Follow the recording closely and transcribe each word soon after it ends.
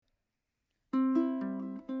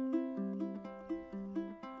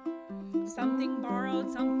Something borrowed,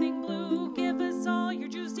 something blue. Give us all your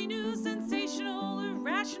juicy news, sensational,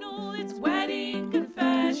 irrational. It's Wedding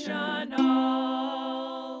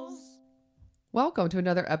Confessionals. Welcome to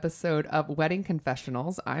another episode of Wedding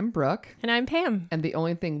Confessionals. I'm Brooke. And I'm Pam. And the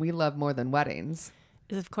only thing we love more than weddings.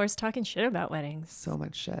 Is, of course, talking shit about weddings. So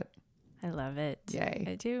much shit. I love it. Yay.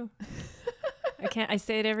 I do. I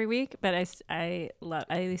say it every week, but I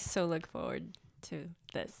so look forward to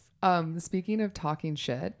this. Speaking of talking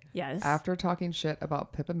shit. Yes. After talking shit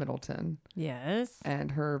about Pippa Middleton. Yes.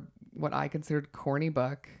 And her, what I considered corny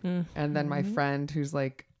book. Mm-hmm. And then my friend who's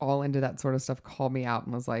like all into that sort of stuff called me out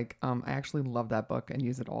and was like, I actually love that book and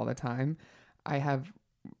use it all the time. I have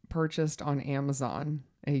purchased on Amazon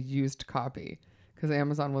a used copy because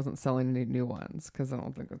Amazon wasn't selling any new ones because I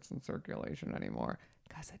don't think it's in circulation anymore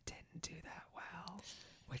because it didn't do that well,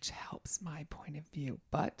 which helps my point of view.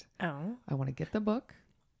 But I want to get the book.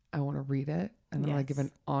 I want to read it, and then I want to give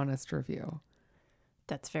an honest review.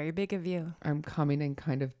 That's very big of you. I'm coming in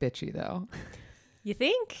kind of bitchy, though. You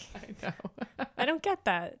think? I know. I don't get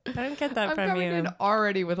that. I don't get that I'm from coming you. in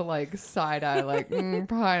already with like side eye, like,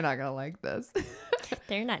 probably not going to like this.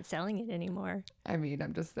 They're not selling it anymore. I mean,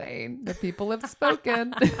 I'm just saying, the people have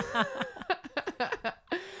spoken.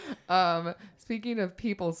 Speaking of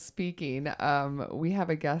people speaking, we have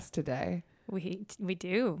a guest today. We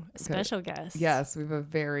do. A special guest. Yes, we have a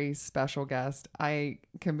very special guest. I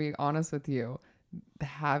can be honest with you.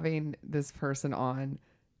 Having this person on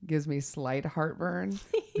gives me slight heartburn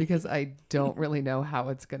because I don't really know how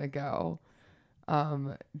it's going to go.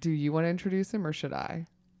 Do you want to introduce him or should I?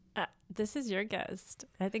 This is your guest.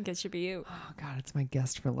 I think it should be you. Oh, God, it's my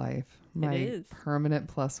guest for life. My it is. Permanent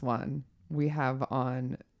plus one. We have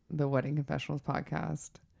on the Wedding Confessionals podcast,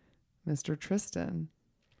 Mr. Tristan.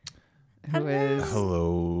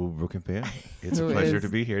 Hello, Brooke and Pam. It's a pleasure to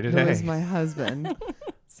be here today. Who is my husband.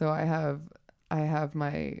 So I have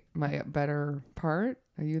my better part.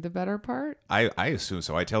 Are you the better part? I assume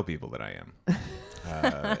so. I tell people that I am.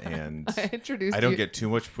 And I don't get too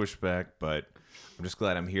much pushback, but I'm just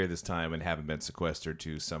glad I'm here this time and haven't been sequestered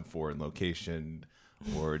to some foreign location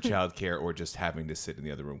or childcare or just having to sit in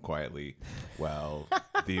the other room quietly while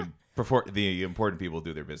the important people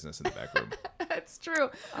do their business in the back room. That's true.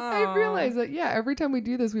 I realize that, every time we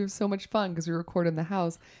do this, we have so much fun because we record in the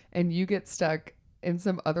house and you get stuck in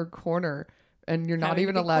some other corner and you're not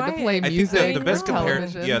even allowed to play music. I think the best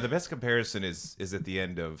television. the best comparison is at the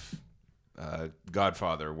end of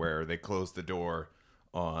Godfather, where they close the door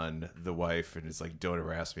on the wife and it's like, don't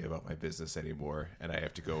ever ask me about my business anymore, and I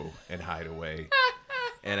have to go and hide away.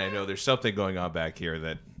 And I know there's something going on back here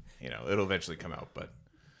that, it'll eventually come out, but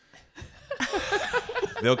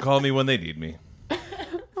they'll call me when they need me.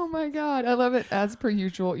 Oh my God. I love it. As per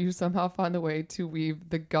usual, you somehow find a way to weave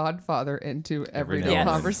the Godfather into everyday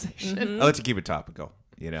conversation. Mm-hmm. I like to keep it topical.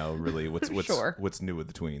 Really what's new with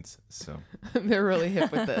the tweens. So they're really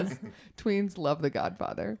hip with this. Tweens love the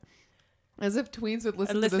Godfather. As if tweens would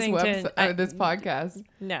listen to this podcast.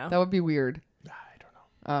 No. That would be weird. I don't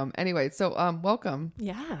know. Anyway, so welcome.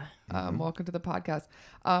 Yeah. Welcome to the podcast.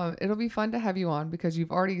 It'll be fun to have you on because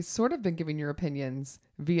you've already sort of been giving your opinions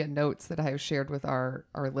via notes that I have shared with our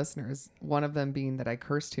listeners. One of them being that I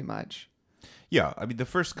curse too much. Yeah, I mean, the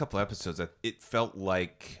first couple episodes, it felt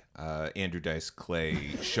like Andrew Dice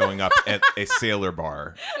Clay showing up at a sailor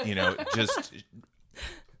bar, just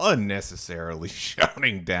unnecessarily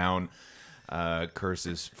shouting down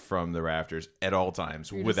curses from the rafters at all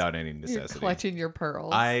times without any necessity. You're clutching your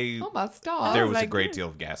pearls. Oh my stop. There was a great deal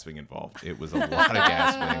of gasping involved. It was a lot of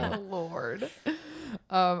gasping. Oh, Lord.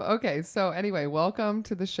 Okay, so anyway, welcome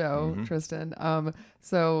to the show, Tristan.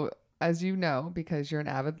 So as you know, because you're an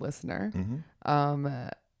avid listener,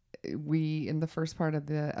 we, in the first part of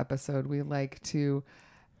the episode, we like to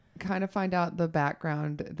kind of find out the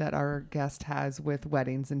background that our guest has with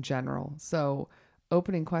weddings in general. So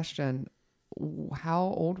opening question, how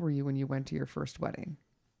old were you when you went to your first wedding?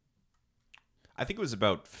 I think it was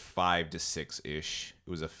about 5 to 6-ish. It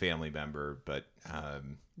was a family member, but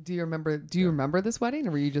do you remember this wedding,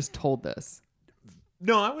 or were you just told this?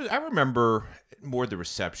 No, I remember more the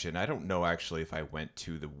reception. I don't know actually if I went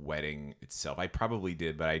to the wedding itself. I probably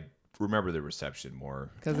did, but I remember the reception more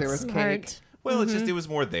because there was cake. Well, it was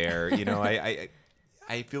more there.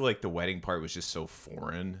 I feel like the wedding part was just so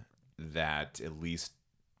foreign that at least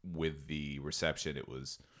with the reception, it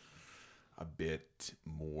was a bit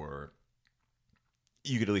more.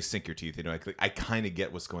 You could at least sink your teeth. I kind of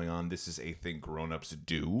get what's going on. This is a thing grown-ups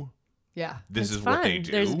do. Yeah. This It's is fun. what they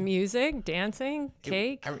do. There's music, dancing,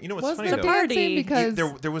 cake. You know what's Was funny there though? party. dancing?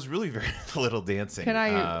 Because There was really very little dancing. can I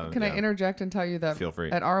Yeah. interject and tell you that Feel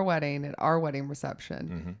free. at our wedding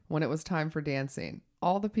reception, when it was time for dancing,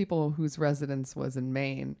 all the people whose residence was in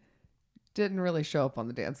Maine didn't really show up on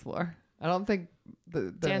the dance floor. I don't think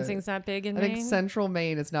the Dancing's not big in I Maine. think Central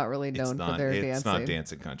Maine is not really known for their dancing. It's not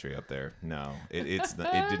dancing country up there. No, it's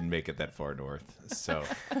not, it didn't make it that far north. So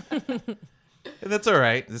and that's all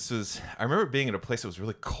right. I remember being in a place that was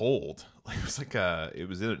really cold. Like it was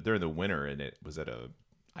like during the winter, and it was at a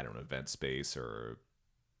event space or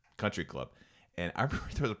country club. And I remember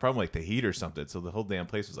there was a problem like the heat or something. So the whole damn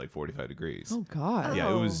place was like 45 degrees. Oh God. Yeah,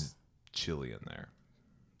 it Oh. was chilly in there.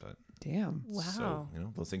 But Damn. Wow. so,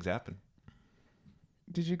 those things happen.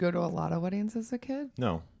 Did you go to a lot of weddings as a kid?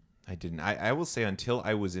 No, I didn't. I will say until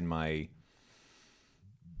I was in my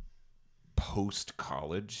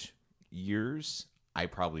post-college years, I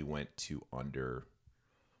probably went to under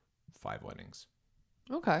 5 weddings.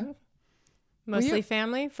 Okay. Mostly you-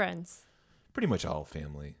 family, friends. Pretty much all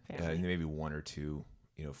family. Family. Maybe 1 or 2,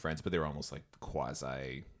 friends, but they were almost like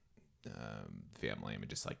quasi family. I mean,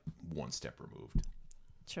 just like one step removed.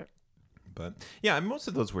 Sure. But yeah, most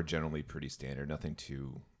of those were generally pretty standard. Nothing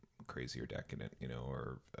too crazy or decadent,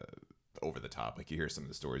 or over the top. Like you hear some of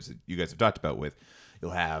the stories that you guys have talked about with,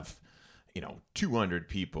 you'll have, 200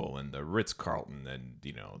 people in the Ritz-Carlton and,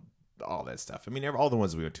 all that stuff. I mean, all the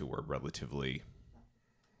ones we went to were relatively,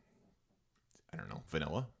 I don't know,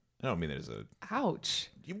 vanilla. I don't mean that as a, Ouch.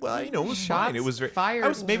 well, it was Shots fine. It was very, fired. I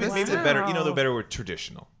was maybe the better, the Wow. better word,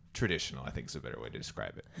 traditional. Traditional, I think is a better way to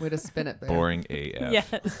describe it. Way to spin it there. Boring AF. Yes.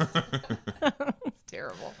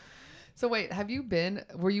 Terrible. So wait,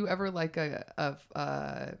 were you ever like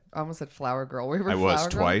I almost said flower girl. Were you ever I a was flower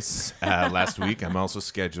girl? twice last week. I'm also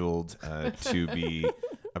scheduled to be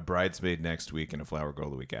a bridesmaid next week and a flower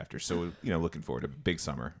girl the week after. So, looking forward to big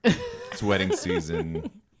summer. It's wedding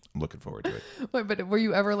season. I'm looking forward to it. Wait, but were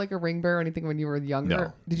you ever like a ring bearer or anything when you were younger?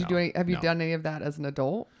 No, Did you no, do any? Have you no. done any of that as an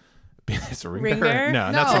adult? It's a ring Ring bearer? bearer?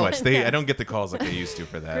 No, not so No. much. I don't get the calls like I used to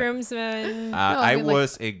for that. Groomsmen. I I mean, like-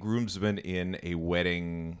 was a groomsman in a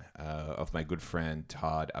wedding of my good friend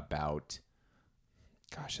Todd about,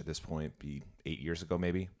 at this point, be 8 years ago,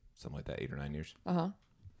 maybe something like that, 8 or 9 years. Uh huh.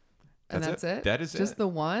 And that's it. That is just it. the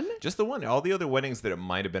one. Just the one. All the other weddings that it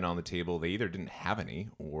might have been on the table, they either didn't have any,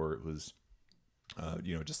 or it was,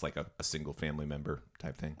 just like a single family member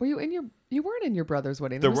type thing. Were you in your? You weren't in your brother's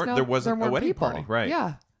wedding. There was wasn't a wedding people. party, right?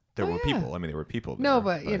 Yeah. There Oh, were yeah. people. I mean, there were people. No,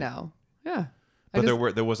 there, but yeah. But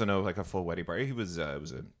there wasn't a full wedding party. It was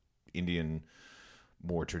an Indian,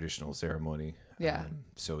 more traditional ceremony. Yeah.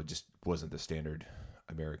 So it just wasn't the standard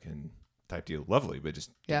American type deal. Lovely, but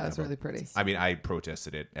just Yeah, didn't it's have really pretty. I mean, I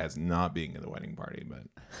protested it as not being in the wedding party, but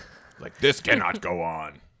like this cannot go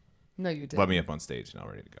on. No, you didn't. Let me up on stage and I'm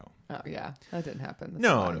ready to go. Oh yeah, that didn't happen. That's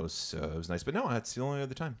No, fine. it was nice, but no, that's the only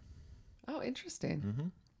other time. Oh, interesting. Mm-hmm.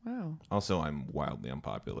 Wow. Also, I'm wildly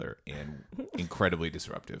unpopular and incredibly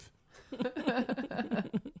disruptive.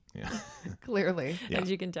 Yeah. Clearly. Yeah. As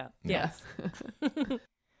you can tell. Yeah. Yes.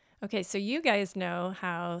 Okay, so you guys know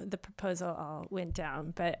how the proposal all went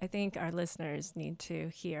down, but I think our listeners need to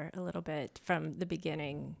hear a little bit from the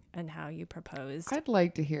beginning and how you proposed. I'd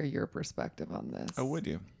like to hear your perspective on this. Oh, would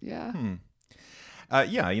you? Yeah.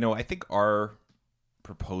 Yeah, I think our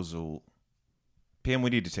proposal, Pam,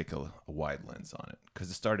 we need to take a wide lens on it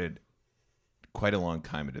because it started quite a long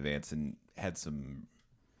time in advance and had some,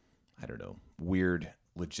 I don't know, weird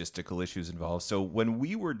logistical issues involved. So when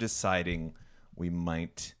we were deciding we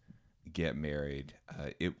might get married,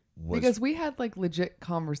 it was Because we had like legit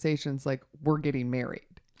conversations like we're getting married.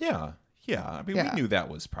 yeah. I mean, Yeah. we knew that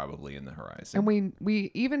was probably in the horizon. And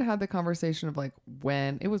we even had the conversation of like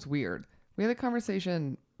when it was weird. We had the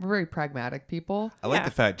conversation, we're very pragmatic people. I like Yeah.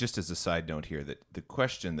 the fact, just as a side note here, that the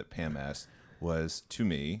question that Pam asked was to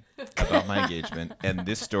me about my engagement, and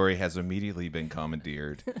this story has immediately been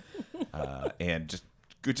commandeered. And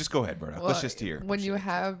just go ahead, Murdoch. Let's just hear. When you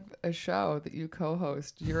have a show that you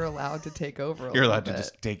co-host, you're allowed to take over. You're allowed to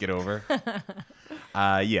just take it over.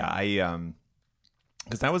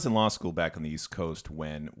 Because I was in law school back on the East Coast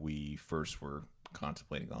when we first were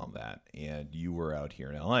contemplating all that, and you were out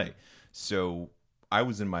here in LA. So I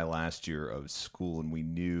was in my last year of school, and we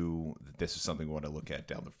knew that this is something we want to look at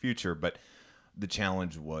down the future. But the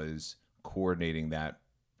challenge was coordinating that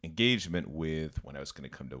engagement with when I was going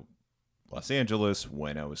to come to Los Angeles,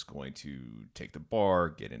 when I was going to take the bar,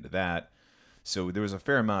 get into that. So there was a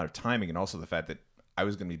fair amount of timing, and also the fact that I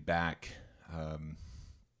was going to be back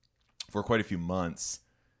for quite a few months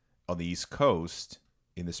on the East Coast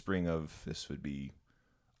in the spring of, this would be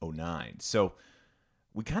 2009. So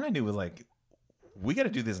we kind of knew like we got to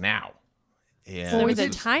do this now. And So there we was a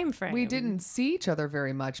did- time frame. We didn't see each other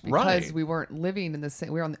very much because Right. we weren't living in the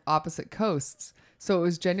same. We were on the opposite coasts, so it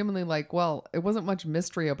was genuinely like, well, it wasn't much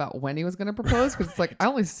mystery about when he was going to propose because it's like I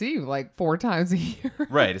only see you like 4 times a year.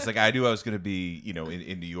 Right. It's like I knew I was going to be,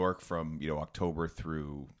 in New York from, October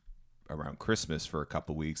through around Christmas for a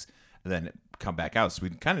couple of weeks and then come back out. So we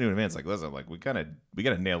kind of knew in advance, like, listen, like we got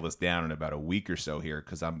to nail this down in about a week or so here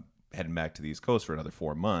because I'm heading back to the East Coast for another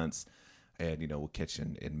 4 months. And, we'll catch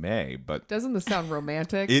in May. But Doesn't this sound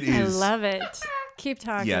romantic? it I is. love it. Keep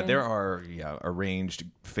talking. Yeah, there are arranged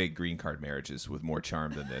fake green card marriages with more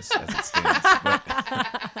charm than this as it stands.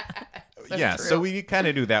 But, yeah, so we kind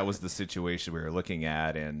of knew that was the situation we were looking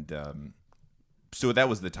at, and so that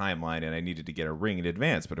was the timeline, and I needed to get a ring in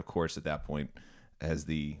advance. But of course, at that point, as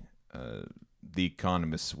the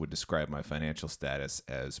economists would describe my financial status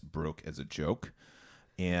as broke as a joke,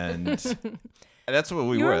 and that's what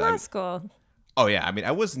we You were. were in I law mean, school. oh yeah, I mean,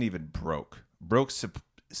 I wasn't even broke. Broke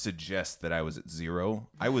suggests that I was at zero.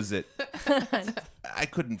 I was at. I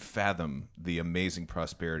couldn't fathom the amazing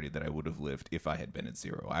prosperity that I would have lived if I had been at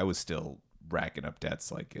zero. I was still racking up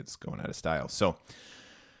debts like it's going out of style. So,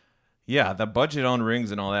 yeah, the budget on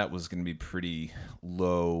rings and all that was going to be pretty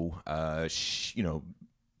low.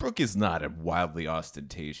 Brooke is not a wildly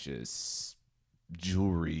ostentatious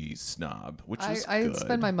jewelry snob, which is I good.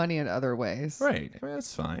 spend my money in other ways. Right. I mean,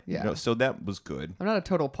 that's fine. Yeah. So that was good. I'm not a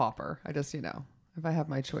total pauper. I just, if I have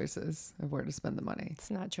my choices of where to spend the money, It's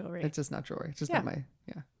not jewelry. it's just not jewelry. It's just Yeah. not my,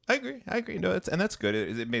 yeah. I agree. No, that's good.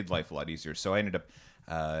 It made life a lot easier. So I ended up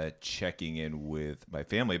checking in with my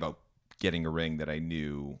family about getting a ring that I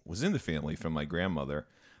knew was in the family from my grandmother.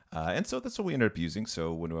 And so that's what we ended up using.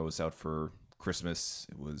 So when I was out for Christmas,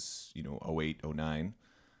 it was, 08, 09,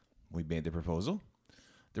 we made the proposal.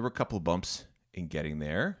 There were a couple of bumps in getting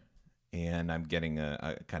there. And I'm getting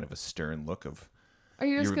a kind of a stern look of, Are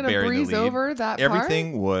you just you're going to bearing the breeze lead. over that part?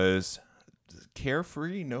 Everything was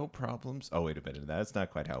carefree, no problems. Oh, wait a minute. That's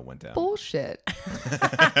not quite how it went down. Bullshit.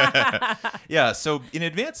 Yeah, so in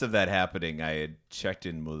advance of that happening, I had checked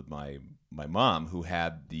in with my mom, who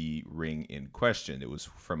had the ring in question. It was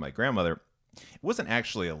from my grandmother. It wasn't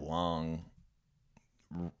actually a long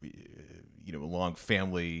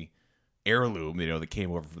family heirloom, that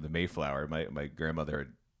came over from the Mayflower. My grandmother,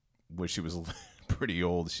 when she was pretty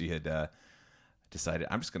old, she had decided,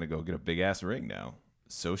 I'm just going to go get a big ass ring now.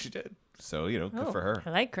 So she did. So, good for her.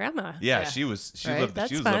 I like grandma. Yeah, Yeah. she Right? lived. That's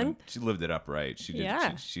she was fun. living, she lived it up right. She did.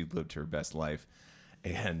 Yeah. She lived her best life,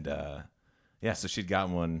 and so she'd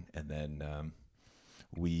gotten one, and then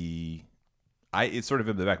it's sort of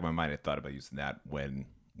in the back of my mind. I thought about using that when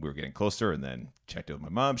we were getting closer, and then checked in with my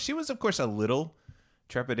mom. She was, of course, a little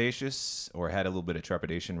trepidatious, or had a little bit of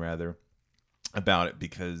trepidation rather about it,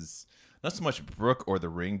 because not so much Brooke or the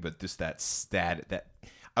ring, but just that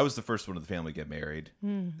I was the first one of the family to get married,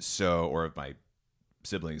 or of my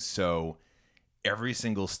siblings. So every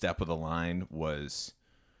single step of the line was,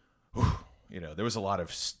 there was a lot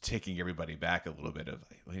of taking everybody back a little bit of,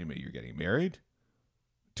 like, wait a minute, you're getting married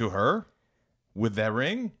to her with that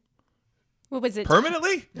ring What was it?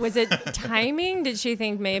 permanently? Was it timing? Did she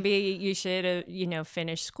think maybe you should,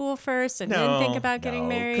 finish school first and then think about getting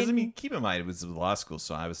married? Because, keep in mind, it was law school,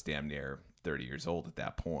 so I was damn near 30 years old at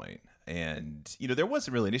that point. And, there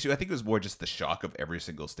wasn't really an issue. I think it was more just the shock of every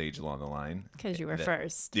single stage along the line. Because you were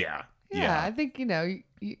first. Yeah. Yeah, I think,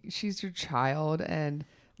 she's your child and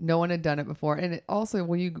no one had done it before. And it also,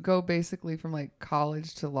 when you go basically from like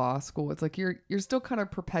college to law school, it's like you're still kind of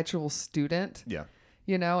perpetual student, Yeah.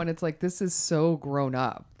 and it's like, this is so grown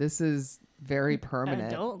up. This is very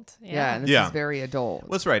permanent. Adult. Yeah, and this Yeah. is very adult.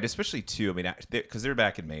 Well, that's right. Especially, too, I mean, because they're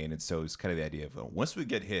back in Maine. And so it's kind of the idea of, once we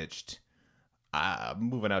get hitched, I'm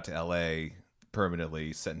moving out to L.A.,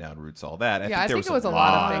 permanently setting down roots, all that. I think it was a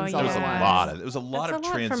lot of things There all was a at once. lot of. It was a lot That's of a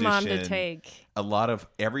lot transition. for mom to take. A lot of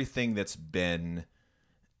everything that's been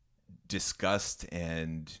discussed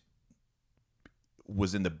and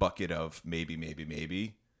was in the bucket of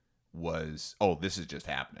maybe was, this is just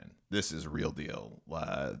happening. This is a real deal.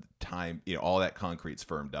 Time, all that concrete's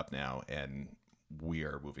firmed up now, and we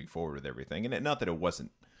are moving forward with everything. And not that it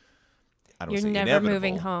wasn't. I don't You're say never inevitable.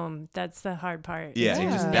 moving home. That's the hard part. Yeah, it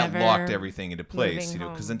just that Never locked everything into place, moving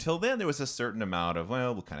because home. until then there was a certain amount of,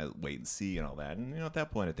 we'll kind of wait and see and all that, and at that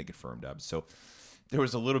point I think it firmed up. So there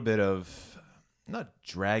was a little bit of not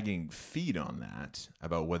dragging feet on that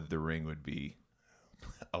about whether the ring would be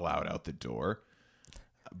allowed out the door,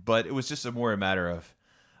 but it was just a matter of,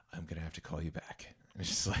 I'm gonna have to call you back. It's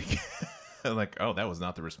just like, I'm like, that was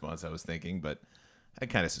not the response I was thinking, but I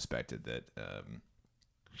kind of suspected that.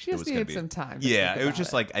 She just needed some time. to Yeah, think it was about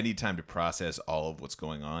just like I need time to process all of what's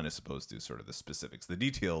going on as opposed to sort of the specifics, the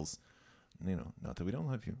details. Not that we don't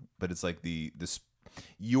love you, but it's like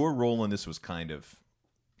your role in this was kind of,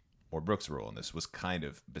 or Brooke's role in this was kind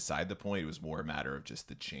of beside the point. It was more a matter of just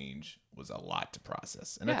the change was a lot to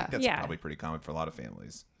process, and I think that's probably pretty common for a lot of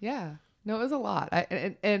families. Yeah, no, it was a lot.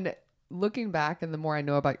 And looking back, and the more I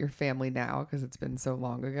know about your family now, because it's been so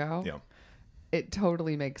long ago, Yeah. it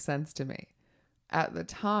totally makes sense to me. At the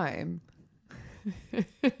time,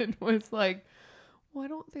 it was like, why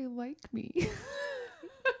don't they like me?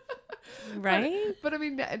 Right? But I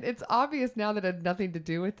mean, it's obvious now that it had nothing to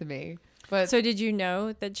do with me. But So did you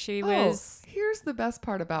know that she was... here's the best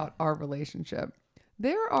part about our relationship.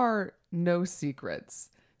 There are no secrets.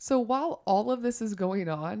 So while all of this is going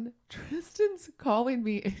on, Tristan's calling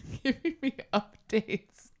me and giving me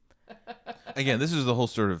updates. Again, this is the whole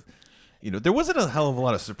sort of, there wasn't a hell of a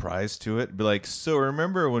lot of surprise to it. But like, so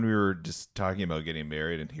remember when we were just talking about getting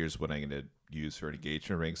married and here's what I'm going to use for an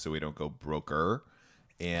engagement ring so we don't go broker.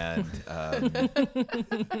 And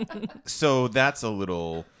so that's a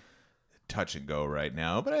little touch and go right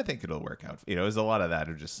now, but I think it'll work out. There's a lot of that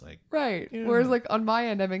are just like, Right. Whereas like on my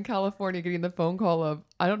end, I'm in California getting the phone call of,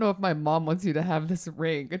 I don't know if my mom wants you to have this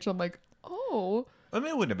ring. Which I'm like, oh. I mean,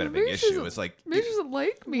 it wouldn't have been a Maybe big she's- issue. It's like, Maybe she doesn't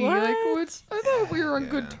like me. What? Like, I thought we were on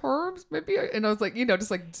good Yeah. terms. Maybe, and I was like, just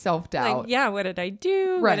like self-doubt. Like, yeah, what did I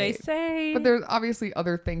do? What did I Right. say? But there's obviously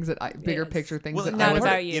other things bigger Yes. picture things well, that not I was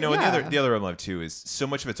about you. And Yeah. the other one too is so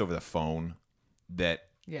much of it's over the phone that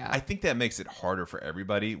Yeah. I think that makes it harder for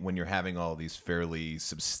everybody when you're having all these fairly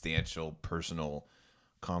substantial personal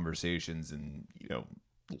conversations and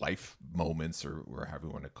life moments or however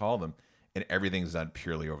you want to call them, and everything's done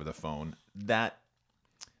purely over the phone. That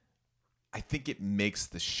I think it makes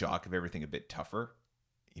the shock of everything a bit tougher.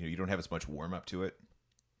 You don't have as much warm up to it.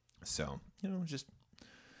 So, just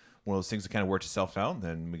one of those things that kind of worked itself out. And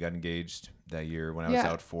then we got engaged that year when I was Yeah.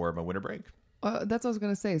 out for my winter break. That's what I was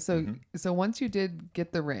gonna say. So, so once you did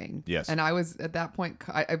get the ring, Yes. and I was at that point,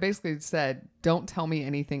 I basically said, "Don't tell me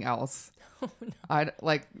anything else. I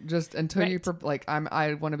like just until you Right.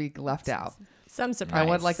 I want to be left out. Some surprise. I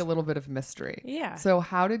want like a little bit of mystery. Yeah. So,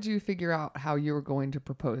 how did you figure out how you were going to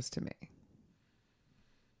propose to me?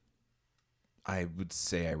 I would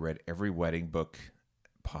say I read every wedding book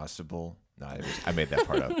possible. No, I made that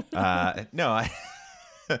part up. No, I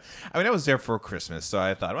mean, I was there for Christmas, so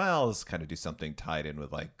I thought, well, let's kind of do something tied in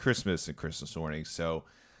with like Christmas and Christmas morning. So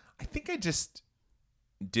I think I just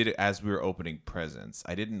did it as we were opening presents.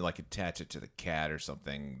 I didn't like attach it to the cat or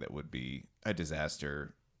something that would be a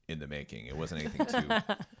disaster in the making. It wasn't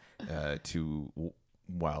anything too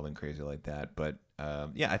wild and crazy like that. But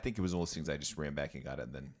yeah, I think it was one of those things I just ran back and got it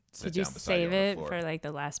and then sat Did you down beside you save on the it floor. for like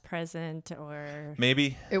the last present or...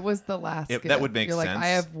 Maybe. It was the last. That gift. would make You're like, sense. I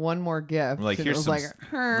have one more gift. Like, and here's it was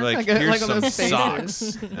some, like, here's on some those faces.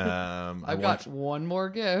 socks. I've got one more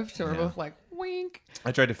gift. And we're Yeah. both like, wink.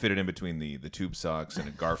 I tried to fit it in between the tube socks and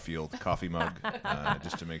a Garfield coffee mug,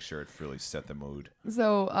 just to make sure it really set the mood.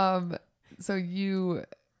 So, so do you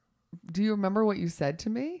remember what you said to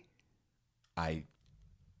me? I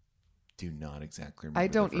do not exactly remember. I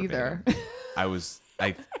the don't verbatim.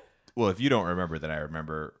 either. Well, if you don't remember, then I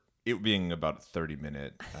remember it being about a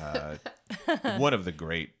 30-minute, one of the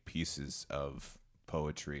great pieces of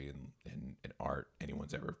poetry and art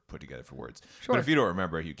anyone's ever put together for words. Sure. But if you don't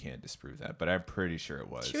remember, you can't disprove that. But I'm pretty sure it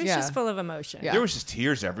was. She was Yeah. just full of emotion. Yeah. There was just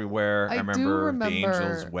tears everywhere. I I do remember the angels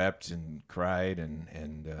remember- wept and cried,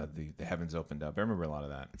 and the heavens opened up. I remember a lot of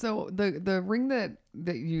that. So the ring that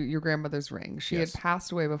your grandmother's ring, she Yes. had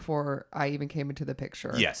passed away before I even came into the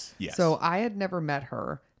picture. Yes, yes. So I had never met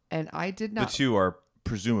her, and I did the not. two are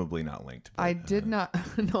presumably not linked. But, I did not.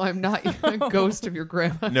 No, I'm not a ghost of your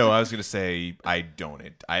grandma. No, I was going to say I don't.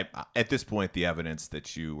 I at this point, the evidence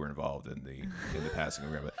that you were involved in the passing of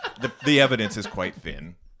grandma, the evidence is quite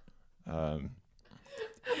thin, Oh,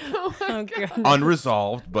 God.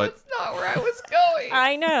 unresolved. But That's not where I was going.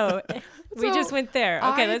 I know. We So, just went there.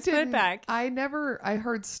 Okay, I let's put it didn't- back. I heard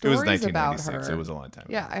it was stories about 1996. her. It was a long time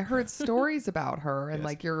ago. Yeah, I heard stories about her and Yes.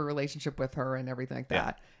 like your relationship with her and everything like Yeah.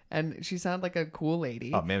 that. And she sounded like a cool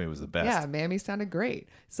lady. Oh, Mammy was the best. Yeah, Mammy sounded great.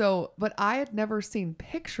 So, but I had never seen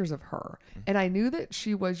pictures of her, and I knew that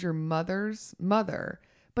she was your mother's mother,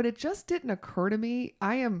 but it just didn't occur to me.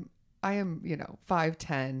 I am,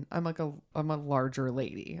 5'10". I'm a larger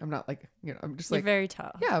lady. I'm not like, I'm just You're like, very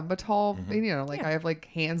tall. yeah, I'm a tall, Mm-hmm. I have like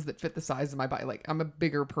hands that fit the size of my body. Like I'm a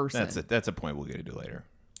bigger person. That's a point we'll get into later.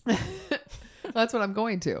 That's what I'm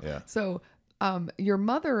going to. Yeah. So, your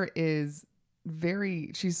mother is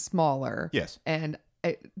she's smaller. Yes. And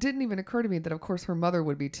it didn't even occur to me that, of course, her mother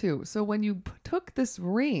would be too. So when you took this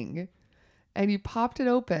ring and you popped it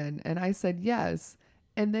open and I said yes,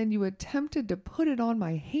 and then you attempted to put it on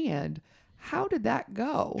my hand, how did that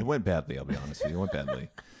go? It went badly, I'll be honest with you. It went badly.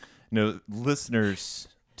 No, listeners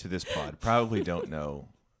to this pod probably don't know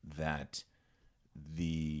that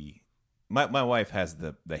my wife has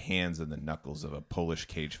the hands and the knuckles of a Polish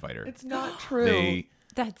cage fighter. It's not true.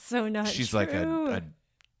 That's so not She's true. like a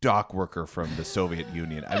dock worker from the Soviet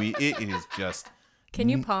Union. I mean, it is just... Can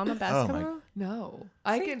you palm a Oh basketball? No.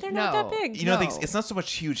 They're not that big. You know, No. it's not so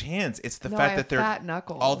much huge hands. It's the No, I fact have that they're fat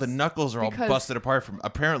knuckles. all the knuckles are all Because- busted apart from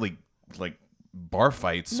apparently like bar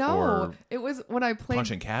fights No, or it was when I played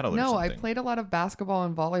punching cattle or No, I something. played a lot of basketball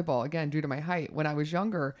and volleyball again due to my height when I was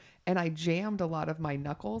younger, and I jammed a lot of my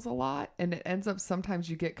knuckles a lot, and it ends up sometimes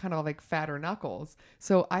you get kind of like fatter knuckles.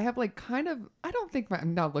 So I have like kind of I don't think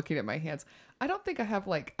I'm now looking at my hands. I don't have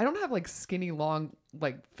like skinny long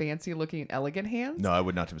like fancy looking elegant hands. No, I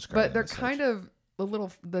would not describe but them they're as such. kind of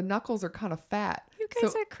the knuckles are kind of fat. You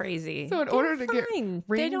guys So- are crazy. So in They're order to get fine.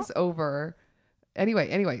 They rings don't- over,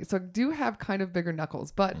 anyway, so I do have kind of bigger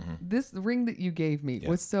knuckles, but this ring that you gave me Mm-hmm. Yeah.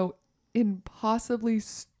 was so impossibly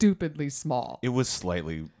stupidly small. It was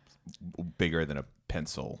slightly bigger than a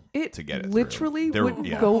pencil It to get it literally through. wouldn't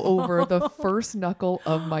Yeah. go over the first knuckle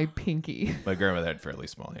of my pinky. My grandmother had fairly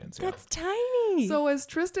small hands. Yeah. That's tiny. So as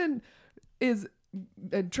Tristan is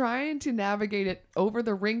trying to navigate it over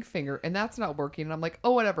the ring finger, and that's not working, and I'm like,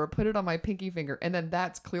 oh, whatever, put it on my pinky finger, and then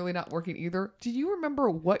that's clearly not working either. Do you remember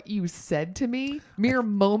what you said to me mere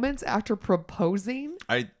moments after proposing?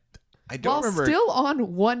 I don't While remember. still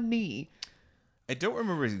on one knee. I don't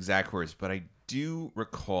remember his exact words, but I do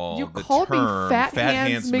recall You the called me term Fat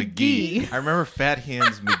Hands McGee. I remember Fat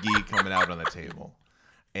Hands McGee coming out on the table,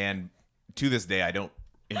 and to this day, I don't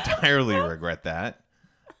entirely regret that.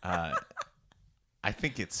 I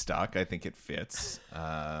think it stuck. I think it fits.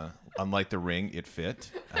 Unlike the ring, it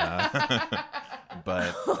fit.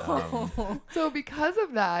 But So because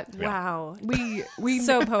of that, wow. we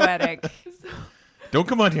So poetic. don't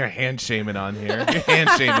come on here hand shaming on here. You're hand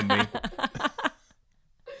shaming me.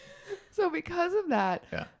 So because of that,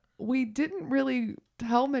 Yeah. we didn't really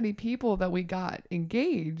tell many people that we got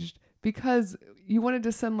engaged because you wanted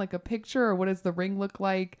to send like a picture or what does the ring look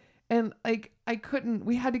like, and like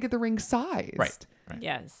we had to get the ring sized. Right.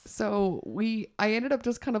 Yes. So I ended up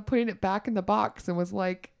just kind of putting it back in the box and was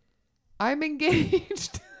like, I'm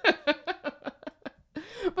engaged.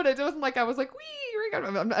 But it wasn't like I was like, wee, ring.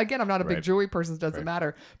 I'm not a big Right. jewelry person, so it doesn't Right.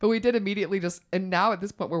 matter. But we did immediately and now at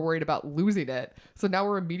this point we're worried about losing it. So now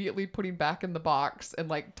we're immediately putting back in the box and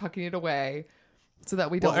like tucking it away so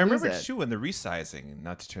that we don't Well, I lose remember it. too in the resizing, and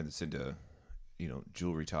not to turn this into,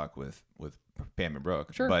 jewelry talk with Pam and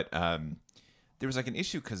Brooke. Sure. But there was like an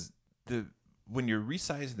issue because when you're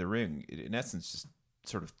resizing the ring, it in essence just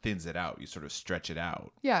sort of thins it out. You sort of stretch it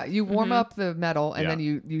out. Yeah, you warm up the metal and Yeah. then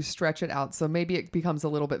you stretch it out so maybe it becomes a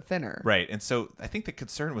little bit thinner. Right. And so I think the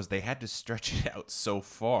concern was they had to stretch it out so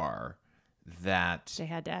far that They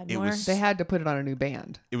had to add It more. was- They had to put it on a new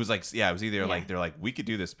band. it was like, it was either Yeah. like, they're like, we could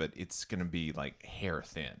do this, but it's going to be like hair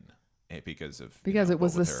thin because of, Because it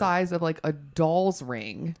was what the with her- size of like a doll's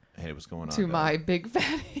ring and it was going on to my big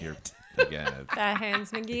fat your, again, Fat Hands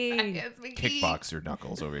McGee. kickboxer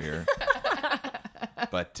knuckles over here.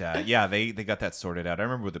 But yeah, they got that sorted out. I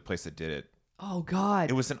remember the place that did it. Oh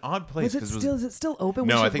God. It was an odd place Was it still? Is it still open?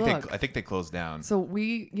 no, We I should think look. I think they closed down. So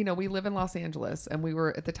we live in Los Angeles, and we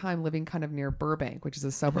were at the time living kind of near Burbank, which is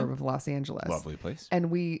a suburb of Los Angeles. Lovely place.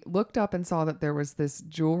 And we looked up and saw that there was this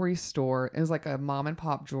jewelry store. It was like a mom and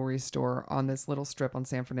pop jewelry store on this little strip on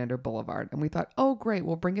San Fernando Boulevard. And we thought, oh great,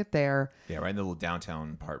 we'll bring it there. Yeah, right in the little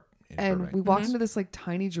downtown part. In And Burbank. we walked into this like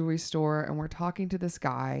tiny jewelry store, and we're talking to this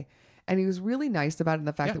guy. And he was really nice about it in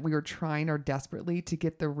the fact Yeah. that we were trying our desperately to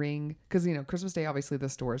get the ring. Because, Christmas Day, obviously, the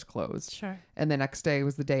store is closed. Sure. And the next day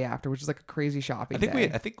was the day after, which is like a crazy shopping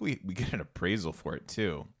day. I think we get an appraisal for it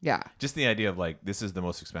too. Yeah. Just the idea of like, this is the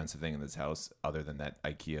most expensive thing in this house other than that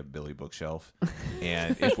IKEA Billy bookshelf.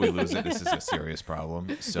 And if we lose it, this is a serious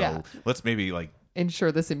problem. So Yeah. let's maybe like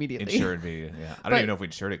Insure this immediately. insure it. Yeah. I But- don't even know if we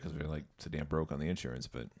insured it because we were like so damn broke on the insurance,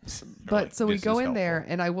 but. But so we this go is in there,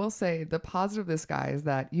 helpful. and I will say the positive of this guy is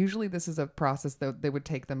that usually this is a process that they would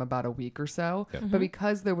take them about a week or so. Yep. But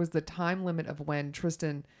because there was the time limit of when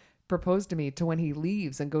Tristan proposed to me to when he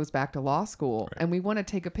leaves and goes back to law school, and we want to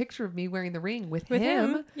take a picture of me wearing the ring with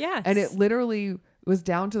him. Yes. And it literally was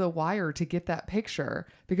down to the wire to get that picture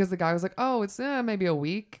because the guy was like, oh, it's maybe a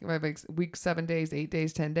week, maybe week, 7 days, 8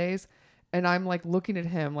 days, 10 days. And I'm like looking at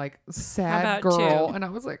him like sad about girl. 2? And I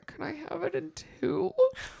was like, can I have it in 2?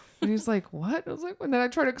 And he's like, what? I was like, and then I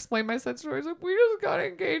tried to explain my side story. He's like, we just got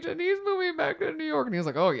engaged and he's moving back to New York. And he was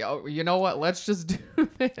like, oh, yeah, you know what? Let's just do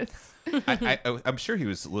this. I'm sure he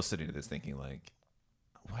was listening to this thinking like,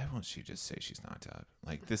 why won't she just say she's knocked out?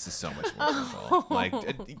 Like, this is so much more simple. Like,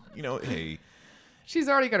 hey. She's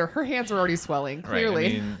already got her hands are already swelling,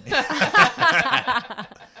 clearly. Right, I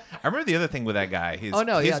remember the other thing with that guy. His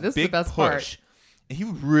this is the big best push, part. He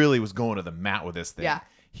really was going to the mat with this thing. Yeah.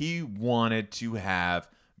 He wanted to have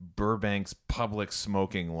Burbank's public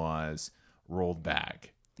smoking laws rolled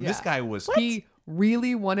back. Yeah. This guy was... He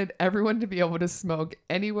really wanted everyone to be able to smoke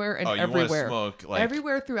anywhere and you wanna everywhere. Smoke, like,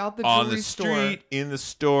 everywhere throughout the on jewelry the store. street, in the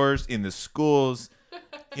stores, in the schools.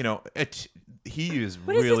 He is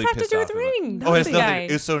What does really this have to pissed do off with about it. Ring? Oh, it's The nothing.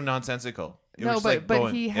 guy. It's so nonsensical. It No, was but just like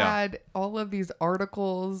going- he yeah. had all of these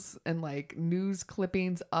articles and like news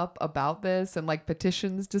clippings up about this and like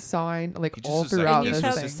petitions to sign like He just all was like, throughout And you this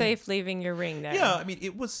felt thing. safe leaving your ring there. Yeah, I mean,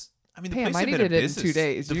 it was. I mean, the Pam, place I had been needed in it in business. 2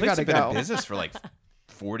 days. The You place gotta had been go. in business for like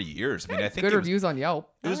 40 years. I mean, I think Good it was, reviews on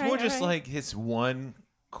Yelp. it was All more right, just all right. like his one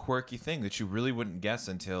quirky thing that you really wouldn't guess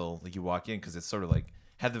until like you walk in because it's sort of like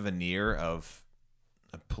had the veneer of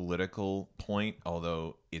a political point,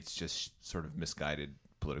 although it's just sort of misguided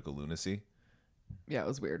political lunacy. Yeah, it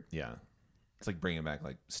was weird. Yeah. It's like bringing back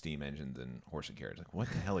like steam engines and horse and carriage. Like, what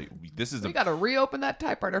the hell? This is We the got to reopen that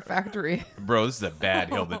typewriter factory. bro. This is a bad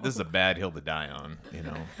hill. This is a bad hill to die on. You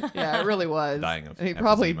know, Yeah, it really was. dying of and he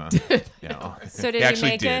probably emphysema. did. You know. So did he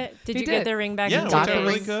actually make it? Did He you get did. the ring back Yeah, in it got worked the out time?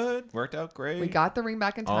 really ring. good. Worked out great. We got the ring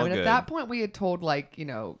back in All time. And at good. that point, we had told like,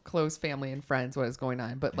 close family and friends what is going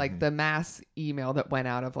on. But like the mass email that went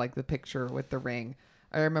out of like the picture with the ring,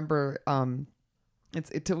 I remember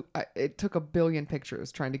it took a billion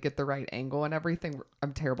pictures trying to get the right angle and everything.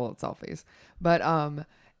 I'm terrible at selfies. But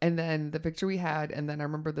and then the picture we had, and then I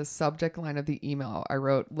remember the subject line of the email. I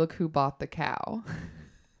wrote, "Look who bought the cow."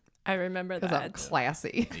 I remember Because I'm that.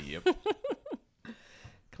 classy. Yep.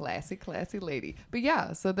 classy lady. But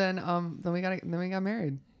yeah, so then we got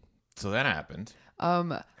married. So that happened.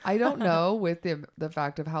 I don't know with the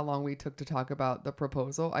fact of how long we took to talk about the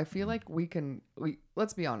proposal. I feel like we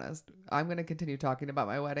let's be honest. I'm going to continue talking about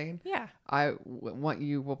my wedding. Yeah.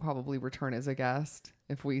 Will probably return as a guest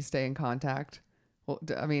if we stay in contact. Well,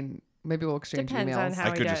 I mean, maybe we'll exchange Depends on emails. how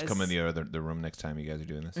I could he just come does. in the room next time you guys are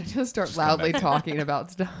doing this. Just start Just come loudly back. talking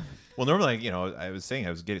about stuff. Well, normally, I was saying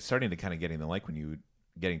I was starting to kind of getting to like when you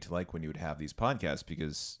would have these podcasts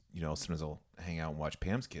because sometimes I'll hang out and watch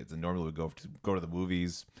Pam's kids, and normally we'd go to the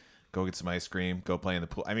movies, go get some ice cream, go play in the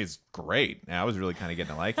pool. I mean, it's great. And I was really kind of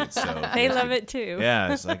getting to like it. So They love it too.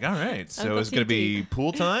 Yeah, it's like, all right. So Uncle it's going to be TT.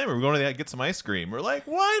 pool time, or we're going to get some ice cream. We're like,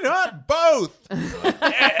 why not both? Like,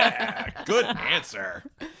 yeah, good answer.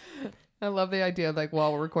 I love the idea of like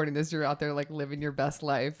while we're recording this, you're out there like living your best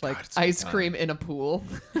life, like it's a good ice time. cream in a pool.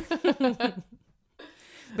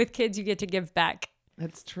 With kids, you get to give back.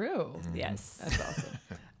 That's true. Yes. That's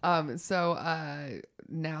awesome. So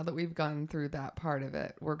now that we've gone through that part of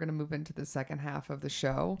it, we're going to move into the second half of the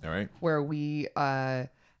show. All right. Where we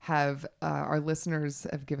have our listeners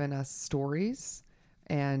have given us stories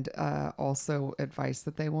and also advice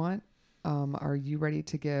that they want. Are you ready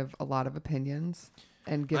to give a lot of opinions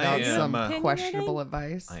and give I out am, some questionable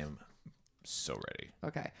advice? I am so ready.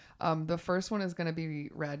 Okay. The first one is going to be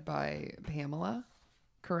read by Pamela,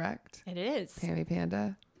 correct? It is. Pammy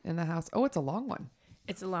Panda in the house. Oh, it's a long one.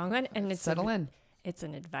 It's a long one, and it's Settle in. It's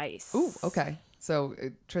an advice. Ooh, okay. So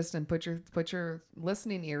Tristan, put your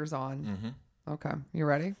listening ears on. Mm-hmm. Okay, you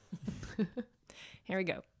ready? Here we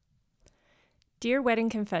go. Dear Wedding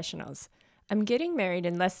Confessionals, I'm getting married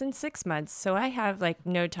in less than 6 months, so I have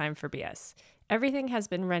no time for BS. Everything has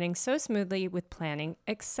been running so smoothly with planning,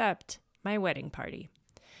 except my wedding party.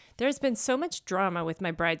 There's been so much drama with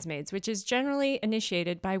my bridesmaids, which is generally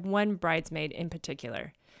initiated by one bridesmaid in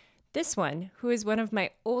particular. This one, who is one of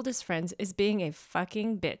my oldest friends, is being a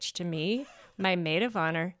fucking bitch to me, my maid of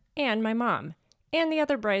honor, and my mom. And the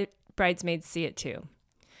other bridesmaids see it too.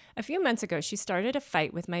 A few months ago, she started a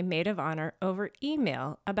fight with my maid of honor over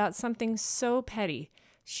email about something so petty.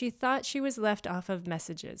 She thought she was left off of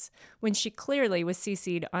messages, when she clearly was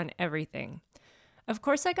CC'd on everything. Of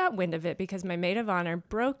course, I got wind of it because my maid of honor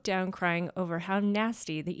broke down crying over how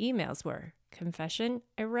nasty the emails were. Confession,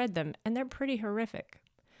 I read them, and they're pretty horrific.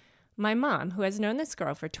 My mom, who has known this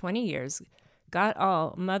girl for 20 years, got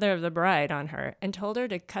all mother of the bride on her and told her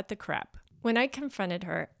to cut the crap. When I confronted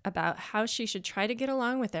her about how she should try to get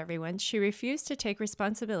along with everyone, she refused to take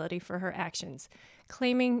responsibility for her actions,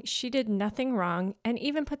 claiming she did nothing wrong and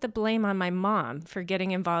even put the blame on my mom for getting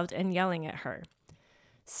involved and yelling at her.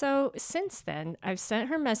 So since then, I've sent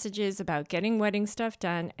her messages about getting wedding stuff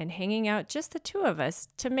done and hanging out just the two of us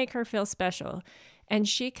to make her feel special. And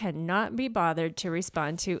she cannot be bothered to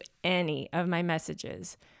respond to any of my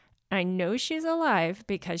messages. I know she's alive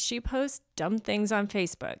because she posts dumb things on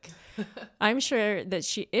Facebook. I'm sure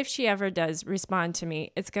that if she ever does respond to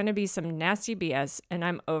me, it's going to be some nasty BS and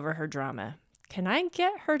I'm over her drama. Can I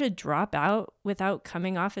get her to drop out without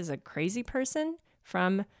coming off as a crazy person?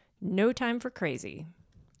 From No Time for Crazy.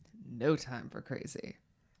 No time for crazy.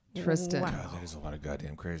 Tristan. Wow. God, that is a lot of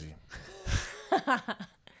goddamn crazy.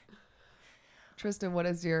 Tristan, what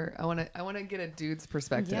is your? I want to get a dude's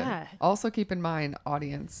perspective. Yeah. Also, keep in mind,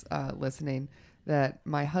 audience listening, that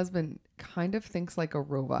my husband kind of thinks like a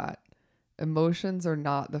robot. Emotions are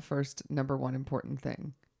not the first number one important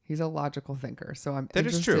thing. He's a logical thinker, so I'm That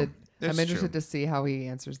is interested. true. That's I'm interested true. to see how he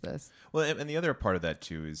answers this. Well, and the other part of that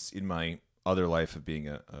too is in my other life of being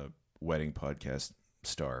a wedding podcast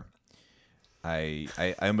star, I'm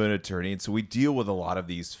an attorney, and so we deal with a lot of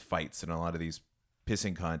these fights and a lot of these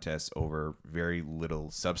pissing contests over very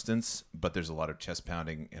little substance, but there's a lot of chest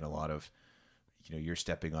pounding and a lot of, you're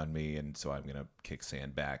stepping on me, and so I'm gonna kick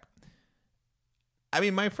sand back. I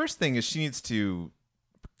mean, my first thing is she needs to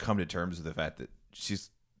come to terms with the fact that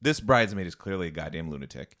this bridesmaid is clearly a goddamn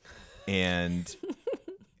lunatic, and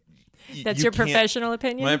That's you your can't- professional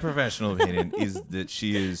opinion? My professional opinion is that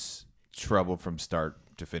she is trouble from start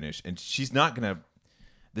to finish, and she's not gonna.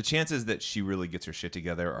 The chances that she really gets her shit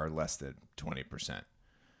together are less than 20%.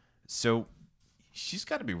 So she's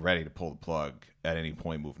got to be ready to pull the plug at any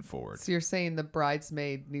point moving forward. So you're saying the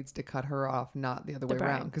bridesmaid needs to cut her off, not the other way bride.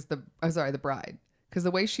 around? Because the bride. Because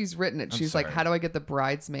the way she's written it, I'm she's like, sorry. "How do I get the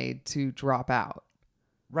bridesmaid to drop out?"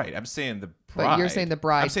 Right. I'm saying the But bride. you're saying the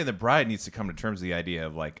bride- I'm saying the bride needs to come to terms with the idea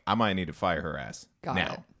of like, I might need to fire her ass Got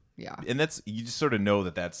now. it. Yeah. And you just sort of know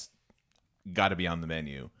that that's got to be on the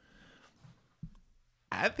menu.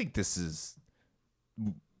 I think this is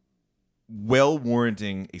well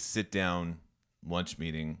warranting a sit down lunch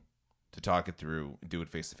meeting to talk it through and do it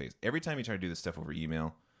face to face. Every time you try to do this stuff over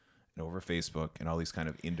email and over Facebook and all these kind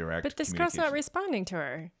of indirect But this girl's not communication- responding to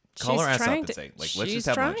her. Call She's her ass up trying and to- say, like, let's she's just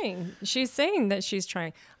have lunch. trying. She's saying that she's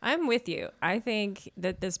trying. I'm with you. I think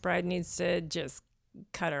that this bride needs to just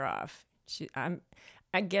cut her off.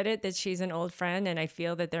 I get it that she's an old friend, and I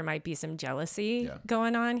feel that there might be some jealousy Yeah.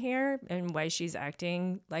 going on here and why she's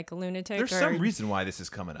acting like a lunatic. There's some reason why this is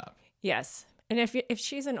coming up. Yes. And if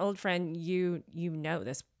she's an old friend, you know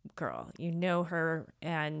this girl, you know her,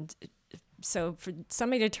 and so for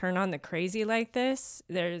somebody to turn on the crazy like this,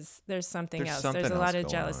 there's something There's else. something There's a lot else of going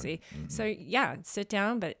on. jealousy. So yeah, sit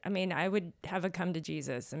down. But I mean, I would have a come to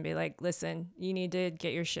Jesus and be like, listen, you need to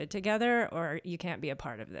get your shit together, or you can't be a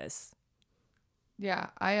part of this. Yeah.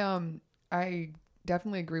 I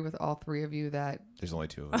definitely agree with all three of you that. There's only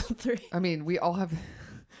two of us. I mean, we all have.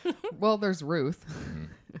 Well, there's Ruth.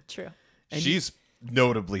 True. She's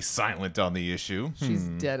notably silent on the issue. She's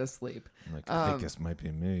dead asleep. I'm like, I think this might be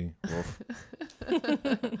me. Wolf.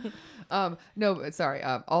 No, but sorry.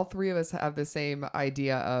 All three of us have the same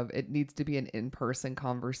idea of it needs to be an in-person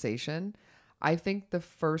conversation. I think the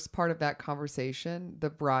first part of that conversation, the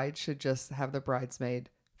bride should just have the bridesmaid,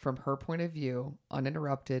 from her point of view,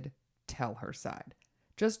 uninterrupted, tell her side.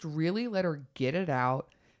 Just really let her get it out,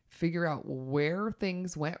 figure out where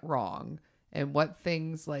things went wrong and what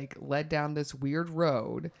things like led down this weird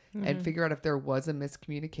road, and figure out if there was a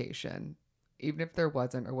miscommunication, even if there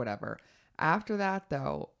wasn't or whatever. After that,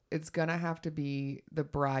 though, it's going to have to be the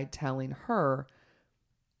bride telling her,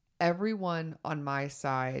 everyone on my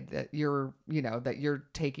side that you're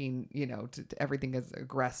taking, to everything is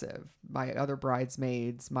aggressive. My other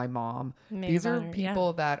bridesmaids, my mom, Maid these of are honor, yeah.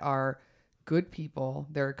 people that are good people.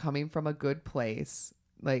 They're coming from a good place.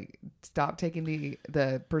 Like, stop taking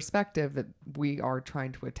the perspective that we are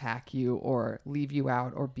trying to attack you or leave you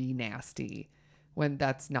out or be nasty when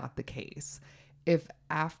that's not the case. If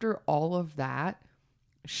after all of that,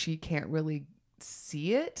 she can't really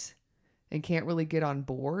see it and can't really get on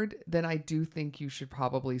board, then I do think you should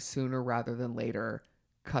probably sooner rather than later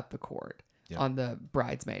cut the cord on the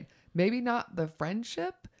bridesmaid. Maybe not the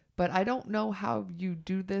friendship, but I don't know how you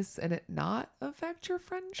do this and it not affect your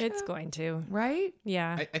friendship. It's going to. Right?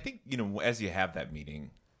 Yeah. I think, as you have that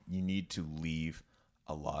meeting, you need to leave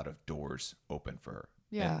a lot of doors open for her.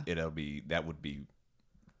 Yeah. And that would be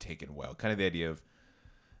taken well. Kind of the idea of,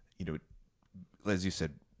 as you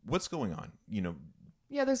said, what's going on?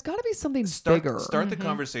 Yeah, there's got to be something Start bigger. the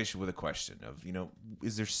conversation with a question of,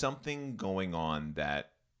 is there something going on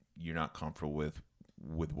that you're not comfortable with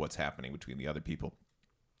what's happening between the other people?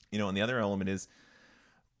 And the other element is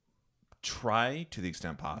try to the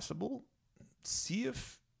extent possible, see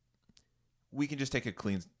if we can just take a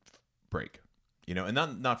clean break, you know, and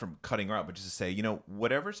not from cutting her out, but just to say, you know,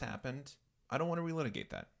 whatever's happened, I don't want to relitigate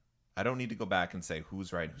that. I don't need to go back and say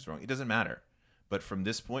who's right and who's wrong. It doesn't matter. But from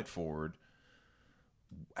this point forward,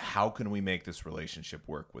 how can we make this relationship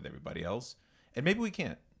work with everybody else? And maybe we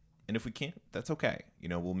can't. And if we can't, that's okay. You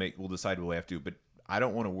know, we'll decide what we have to. But I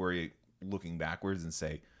don't want to worry looking backwards and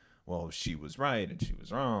say, well, she was right and she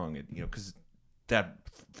was wrong, and you know, because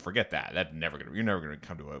forget that. You're never gonna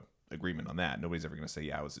come to a agreement on that. Nobody's ever gonna say,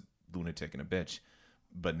 yeah, I was a lunatic and a bitch,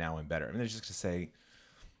 but now I'm better. I mean, they're just gonna say,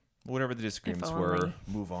 whatever the disagreements were,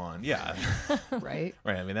 move on. Yeah, Right.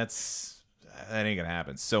 right. I mean, that ain't gonna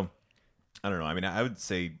happen. So I don't know. I mean, I would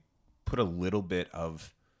say put a little bit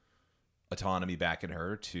of autonomy back in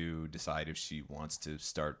her to decide if she wants to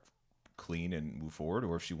start clean and move forward,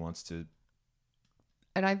 or if she wants to.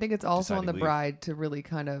 And I think it's also on the leave. bride to really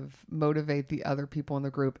kind of motivate the other people in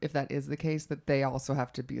the group, if that is the case, that they also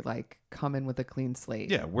have to be like, come in with a clean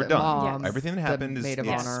slate. Yeah, we're The done. moms, Everything that the happened maid of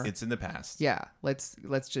honor. it's in the past. Yeah, let's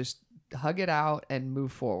just hug it out and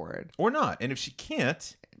move forward. Or not. And if she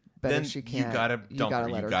can't, But then if she can't, you gotta dump her. let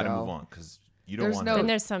You her gotta go. move on, because you don't There's want no- her. Then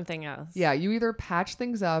there's something else. Yeah, you either patch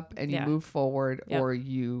things up and you Yeah. move forward, Yep. or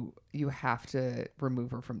you have to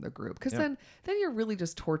remove her from the group, because Yeah. then you're really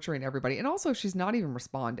just torturing everybody. And also, if she's not even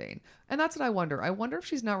responding, and that's what I wonder. I wonder if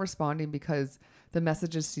she's not responding because the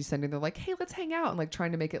messages she's sending, they're like, "Hey, let's hang out," and like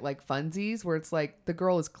trying to make it like funsies, where it's like the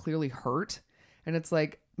girl is clearly hurt, and it's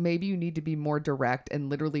like maybe you need to be more direct and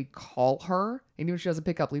literally call her, and even if she doesn't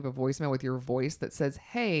pick up, leave a voicemail with your voice that says,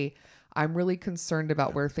 "Hey, I'm really concerned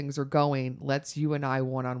about where things are going. Let's you and I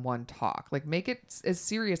one-on-one talk." Like, make it as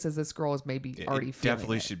serious as this girl is maybe already it feeling.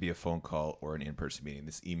 definitely it. should be a phone call or an in-person meeting.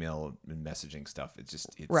 This email and messaging stuff, it's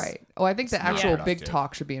Right. Oh, I think the it's not actual big productive.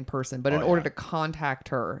 talk should be in person, but in Oh, order yeah. to contact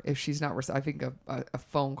her, if she's not, I think a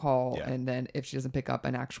phone call, Yeah. and then if she doesn't pick up,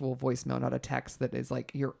 an actual voicemail, not a text that is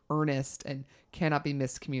like your earnest and cannot be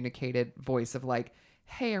miscommunicated voice of like,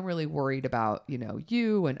 "Hey, I'm really worried about,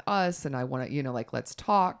 you and us, and I want to, like, let's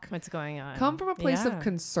talk." What's going on? Come from a place Yeah. of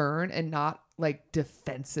concern and not like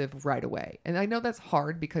defensive right away. And I know that's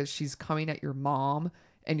hard because she's coming at your mom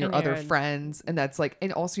and your And other your- friends, and that's like,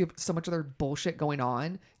 and also you have so much other bullshit going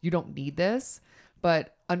on. You don't need this.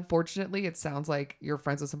 But unfortunately, it sounds like you're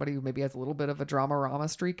friends with somebody who maybe has a little bit of a drama-rama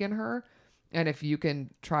streak in her. And if you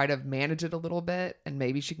can try to manage it a little bit, and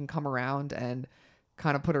maybe she can come around and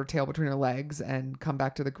kind of put her tail between her legs and come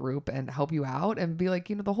back to the group and help you out and be like,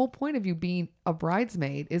 the whole point of you being a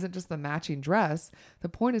bridesmaid isn't just the matching dress. The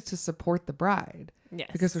point is to support the bride, Yes.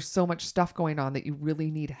 because there's so much stuff going on that you really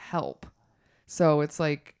need help. So it's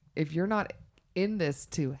like, if you're not in this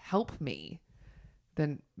to help me,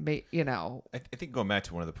 then I think going back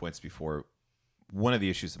to one of the points before, one of the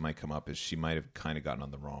issues that might come up is she might have kind of gotten on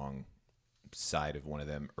the wrong side of one of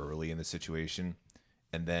them early in the situation,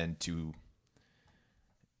 and then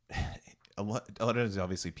a lot of times,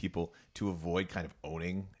 obviously, people, to avoid kind of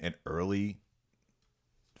owning an early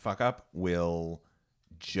fuck up, will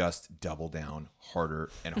just double down harder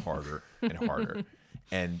and harder and harder.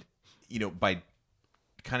 And, by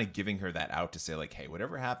kind of giving her that out to say like, hey,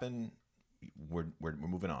 whatever happened, we're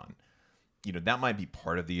moving on. That might be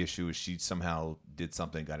part of the issue, is she somehow did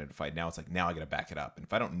something, got in a fight. Now it's like, now I got to back it up. And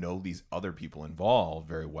if I don't know these other people involved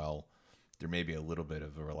very well, there may be a little bit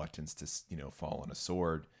of a reluctance to, fall on a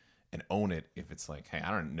sword and own it. If it's like, hey, I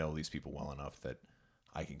don't know these people well enough that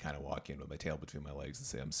I can kind of walk in with my tail between my legs and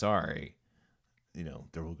say, I'm sorry. They're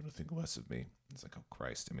all going to think less of me. It's like, oh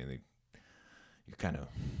Christ. I mean, you're kind of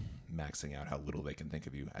maxing out how little they can think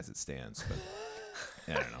of you as it stands.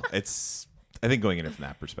 But I don't know. I think going in it from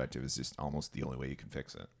that perspective is just almost the only way you can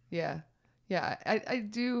fix it. Yeah. Yeah. I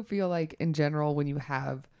do feel like in general, when you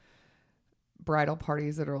have bridal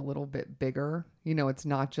parties that are a little bit bigger, it's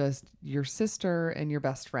not just your sister and your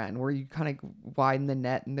best friend, where you kind of widen the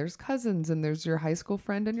net, and there's cousins, and there's your high school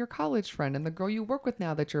friend and your college friend and the girl you work with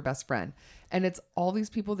now that's your best friend. And it's all these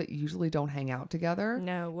people that usually don't hang out together.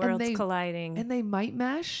 No, And worlds they- colliding. And they might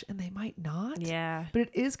mesh and they might not. Yeah. But it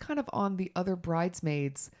is kind of on the other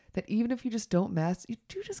bridesmaids that even if you just don't mess, you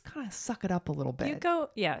do just kind of suck it up a little bit. You go,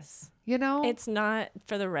 yes. It's It's not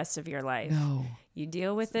for the rest of your life. no. You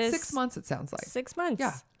deal with this. 6 months, it sounds like. 6 months.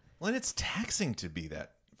 Yeah. Well, and it's taxing to be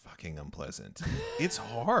that fucking unpleasant. It's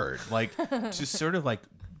hard, like, to sort of like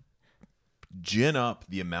gin up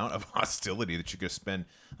the amount of hostility that you're gonna spend.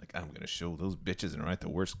 Like, I'm gonna show those bitches and write the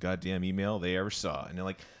worst goddamn email they ever saw, and they're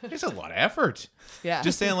like, there's a lot of effort. Yeah.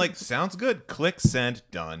 Just saying like, sounds good, click, send,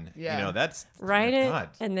 done. Yeah. That's Write my it God.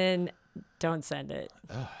 and then don't send it.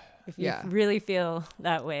 If you Yeah. really feel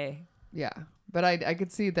that way. Yeah. But I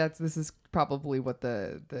could see this is probably what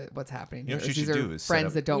the what's happening You know here. what you These should are do is set friends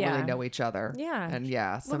up- that don't Yeah. really know each other. Yeah. And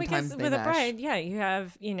yeah, Well, sometimes because they with a mesh. bride, yeah, you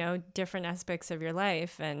have, different aspects of your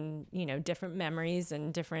life and, different memories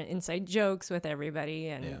and different inside jokes with everybody.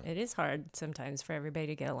 And Yeah. it is hard sometimes for everybody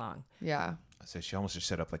to get along. Yeah. So she almost just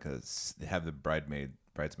set up like have the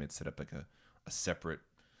bridesmaids set up like a separate,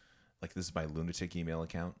 like this is my lunatic email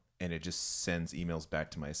account, and it just sends emails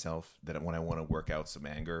back to myself that when I want to work out some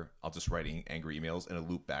anger, I'll just write angry emails and it'll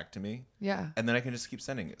loop back to me, Yeah. and then I can just keep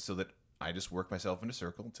sending it so that I just work myself in a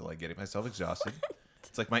circle until I get myself exhausted.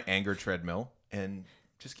 It's like my anger treadmill, and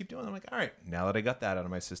just keep doing it. I'm like, all right, now that I got that out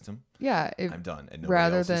of my system, Yeah. I'm done, and nobody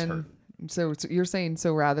Rather else is than hurt. so you're saying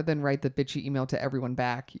rather than write the bitchy email to everyone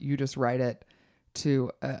back, you just write it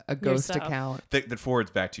to a ghost Yourself. account. That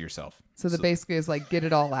forwards back to yourself. So the basically is like get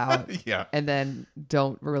it all out Yeah. and then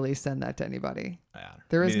don't really send that to anybody. Yeah.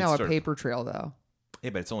 There I is mean, now it's a sort of- paper trail though. Hey,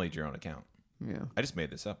 but it's only your own account. Yeah. I just made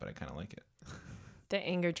this up, but I kind of like it. The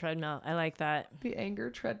anger treadmill. I like that. The anger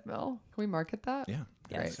treadmill. Can we market that? Yeah.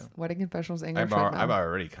 I Great. think so. Wedding confessionals anger I'm treadmill.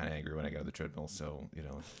 already kind of angry when I go to the treadmill, so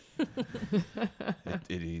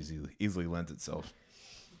it easily lends itself.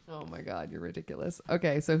 Oh my God, you're ridiculous.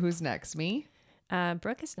 Okay, so who's next? Me?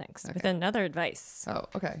 Brooke is next with Okay. another advice. Oh,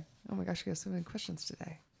 okay. Oh my gosh, you got so many questions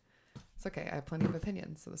today. It's okay. I have plenty of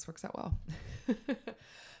opinions, so this works out well.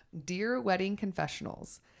 Dear Wedding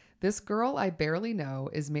Confessionals, this girl I barely know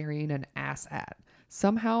is marrying an asshat.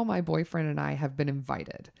 Somehow my boyfriend and I have been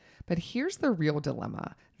invited. But here's the real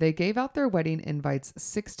dilemma. They gave out their wedding invites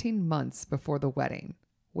 16 months before the wedding.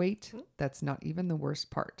 Wait, that's not even the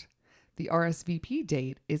worst part. The RSVP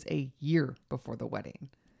date is a year before the wedding.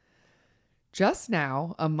 Just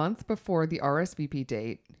now, a month before the RSVP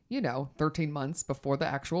date, 13 months before the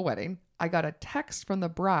actual wedding, I got a text from the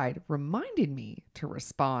bride reminding me to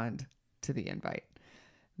respond to the invite.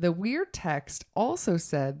 The weird text also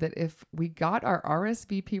said that if we got our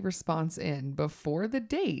RSVP response in before the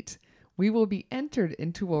date, we will be entered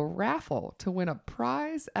into a raffle to win a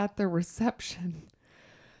prize at the reception.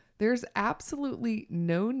 There's absolutely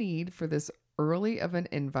no need for this early of an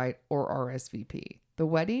invite or RSVP. The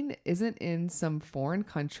wedding isn't in some foreign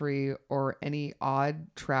country or any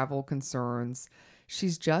odd travel concerns.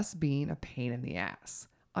 She's just being a pain in the ass.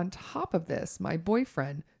 On top of this, my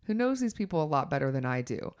boyfriend, who knows these people a lot better than I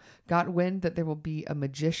do, got wind that there will be a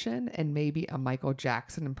magician and maybe a Michael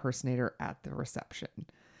Jackson impersonator at the reception.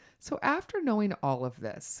 So after knowing all of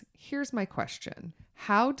this, here's my question.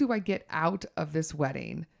 How do I get out of this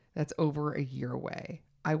wedding that's over a year away?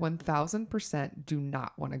 I 1000% do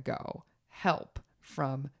not want to go. Help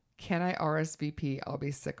from Can I RSVP? I'll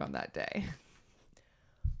be sick on that day.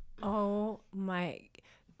 Oh my.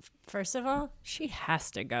 First of all, she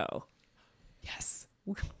has to go. Yes.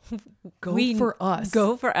 Go We- for us.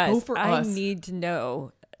 Go for us. Go for I us. need to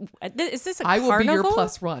know. Is this a I will carnival? be your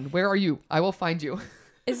plus one. Where are you? I will find you.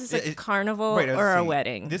 Is this a It- carnival Right, I was or a saying,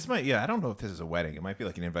 wedding? This might, I don't know if this is a wedding. It might be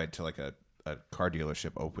like an invite to like a car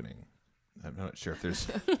dealership opening. I'm not sure if there's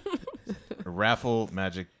a raffle,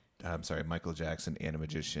 Michael Jackson and a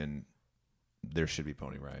magician. There should be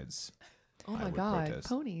pony rides. Oh I my would God. protest.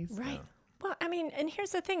 Ponies. Right. Well, I mean, and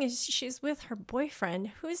here's the thing is she's with her boyfriend.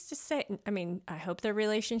 Who's to say? I mean, I hope their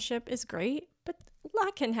relationship is great, but a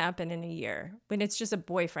lot can happen in a year when it's just a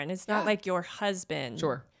boyfriend. It's not Yeah. like your husband.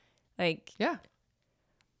 Sure. Like Yeah.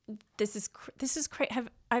 this is crazy.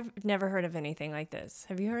 I've never heard of anything like this.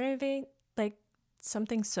 Have you heard of it? Like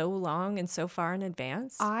something so long and so far in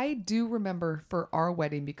advance? I do remember for our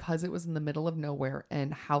wedding, because it was in the middle of nowhere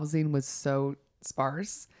and housing was so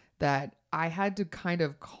sparse, that I had to kind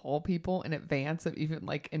of call people in advance of even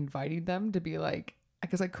like inviting them to be like,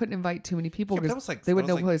 because I couldn't invite too many people Yeah, but that because was like- they that would was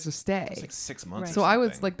know like- place to stay. It's like 6 months. Right. or So I was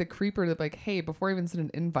something. like the creeper that like, hey, before I even send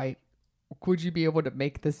an invite, could you be able to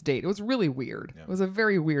make this date? It was really weird. Yeah. It was a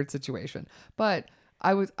very weird situation. But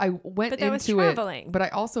I went But that was into it, traveling. but I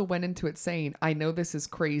also went into it saying, I know this is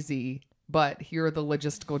crazy, but here are the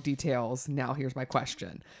logistical details. Now here's my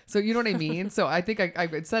question. So you know what I mean? So I think I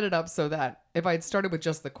would set it up so that if I had started with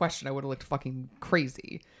just the question, I would have looked fucking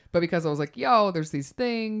crazy. But because I was like, yo, there's these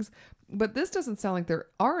things. But this doesn't sound like there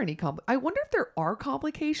are any I wonder if there are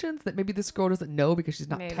complications that maybe this girl doesn't know because she's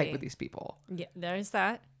not tight Maybe. with these people. Yeah, there's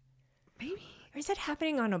that. Maybe. Or is that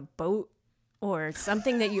happening on a boat or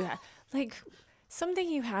something that you have like something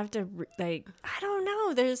you have to like? I don't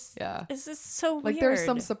know. There's Yeah. This is so Like weird. there's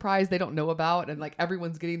some surprise they don't know about, and like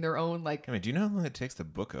everyone's getting their own like. I mean, do you know how long it takes to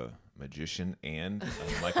book a magician and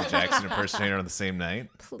a Michael Jackson impersonator on the same night?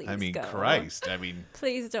 Please I mean, go. Christ. I mean,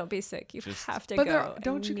 Please don't be sick. You Just- have to But go. there, I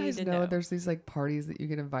don't you need guys to know there's these like parties that you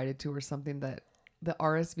get invited to or something that the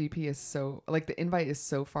RSVP is so like the invite is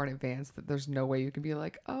so far in advance that there's no way you can be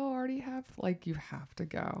like, oh, I already have, like, you have to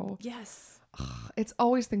go. Yes. It's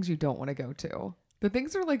always things you don't want to go to. The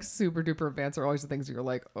things that are like super duper advanced are always the things you're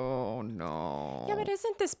like, oh no. Yeah, but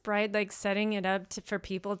isn't this bride like setting it up for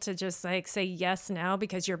people to just like say yes now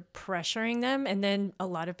because you're pressuring them and then a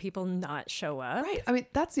lot of people not show up? Right. I mean,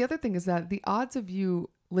 that's the other thing is that the odds of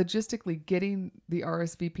you logistically getting the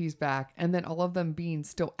RSVPs back and then all of them being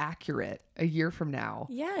still accurate a year from now.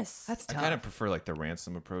 Yes. That's I tough. kind of prefer like the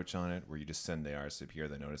ransom approach on it, where you just send the RSVP or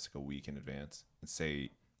the notice like a week in advance and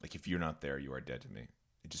say, like, if you're not there, you are dead to me.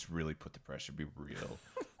 It just really put the pressure. Be real.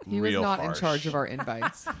 He was not harsh. in charge of our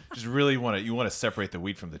invites. Just really want to separate the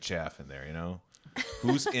wheat from the chaff in there. You know,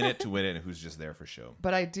 who's in it to win it and who's just there for show.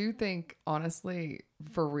 But I do think, honestly,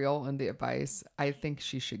 for real, in the advice, I think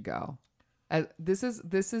she should go. This is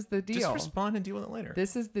the deal. Just respond and deal with it later.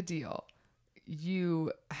 This is the deal.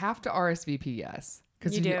 You have to RSVP yes,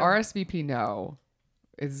 because You if you do. RSVP no,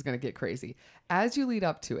 this is going to get crazy. As you lead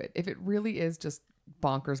up to it, if it really is just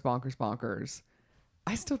bonkers,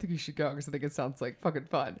 I still think you should go because I think it sounds like fucking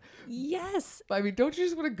fun. Yes. But I mean, don't you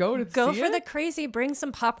just want to go to Go see for it? the crazy, bring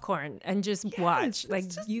some popcorn and just watch. it's Like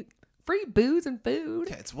just- you free booze and food?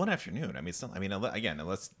 Yeah, it's one afternoon. I mean, it's not, I mean, again,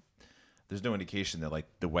 unless there's no indication that like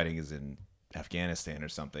the wedding is in Afghanistan or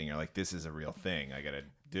something, or like this is a real thing I gotta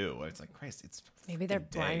do. It's like, Christ, it's maybe they're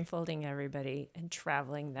fucking day. blindfolding everybody and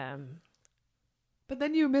traveling them. But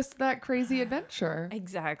then you missed that crazy adventure.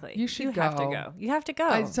 Exactly. You should have to go. go. You have to go.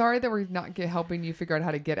 I'm sorry that we're not helping you figure out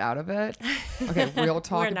how to get out of it. Okay, real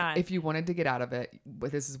talk. We're not. If you wanted to get out of it,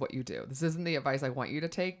 but this is what you do. This isn't the advice I want you to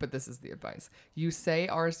take, but this is the advice. You say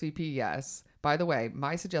RSVP yes. By the way,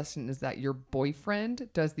 my suggestion is that your boyfriend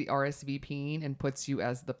does the RSVPing and puts you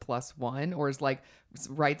as the +1, or is like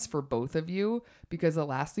writes for both of you, because the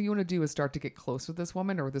last thing you want to do is start to get close with this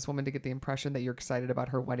woman, or this woman to get the impression that you're excited about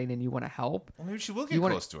her wedding and you want to help. Well, maybe she will get You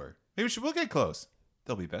wanna- close to her. Maybe she will get close.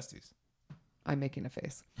 They'll be besties. I'm making a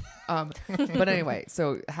face. But anyway,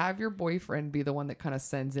 so have your boyfriend be the one that kind of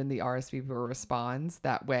sends in the RSVP or responds.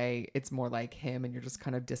 That way it's more like him and you're just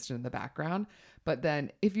kind of distant in the background. But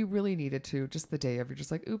then if you really needed to, just the day of, you're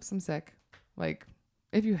just like, oops, I'm sick. Like,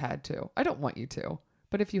 if you had to. I don't want you to.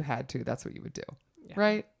 But if you had to, that's what you would do. Yeah.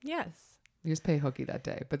 Right? Yes. You just pay hooky that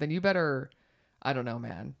day. But then you better, I don't know,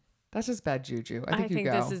 man. That's just bad juju. I think you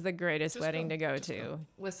go. this is the greatest wedding to go to.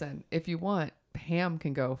 Listen, if you want, Pam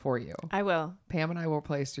can go for you. I will. Pam and I will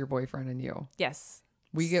place your boyfriend and you. Yes.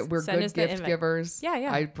 We're Send good us the gift invite. givers. Yeah,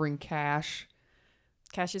 yeah. I bring cash.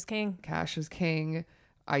 Cash is king. Cash is king.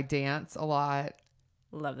 I dance a lot.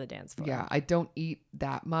 Love the dance floor. Yeah, I don't eat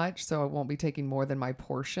that much, so I won't be taking more than my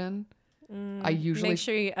portion. I usually Make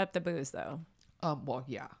sure you up the booze though. well,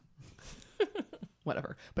 yeah.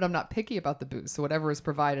 Whatever. But I'm not picky about the booze. So whatever is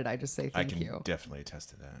provided, I just say I thank can you. definitely attest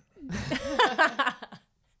to that.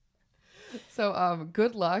 So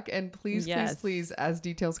good luck, and please, Yes. please, as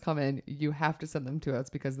details come in, you have to send them to us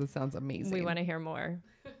because this sounds amazing. We want to hear more.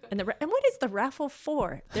 And what is the raffle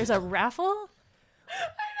for? There's a raffle?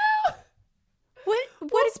 I know.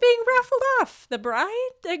 What is being raffled off? The bride?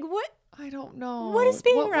 Like what? I don't know. What is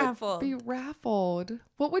being would raffled? Be raffled.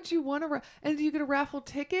 What would you want to and do you get a raffle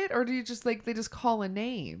ticket, or do you just like they just call a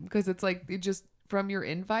name because it's like you just from your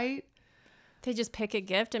invite? They just pick a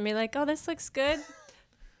gift and be like, "Oh, this looks good."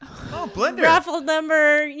 Oh, Blender. Raffle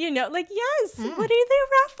number, like yes. What are they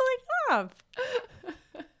raffling off?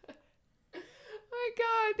 My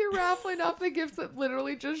God, they're raffling off the gifts that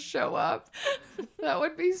literally just show up. That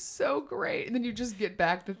would be so great. And then you just get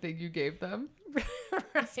back the thing you gave them.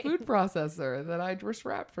 Right. Food processor that I just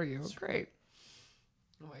wrapped for you. Great.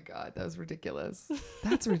 Oh my God, that was ridiculous.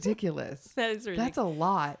 That's ridiculous. That is ridiculous. That's a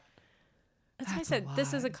lot. That's why I that's a said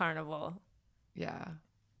this is a lot. carnival. Yeah.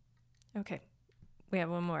 Okay. We have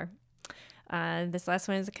one more. This last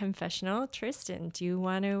one is a confessional. Tristan, do you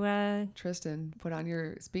want to Tristan, put on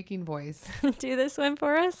your speaking voice. do this one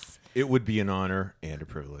for us? It would be an honor and a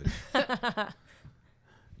privilege.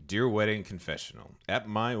 Dear Wedding Confessional, at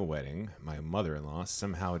my wedding, my mother-in-law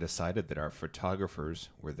somehow decided that our photographers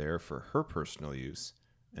were there for her personal use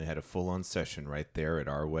and had a full-on session right there at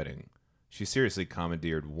our wedding. She seriously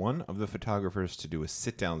commandeered one of the photographers to do a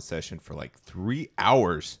sit-down session for like 3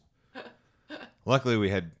 hours. Luckily, we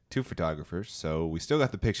had 2 photographers, so we still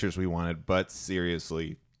got the pictures we wanted, but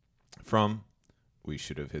seriously, we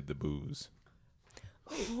should have hid the booze.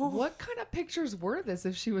 What kind of pictures were this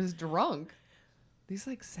if she was drunk? These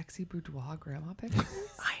like sexy boudoir grandma pictures?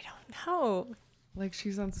 I don't know. Like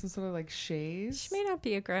she's on some sort of like chaise? She may not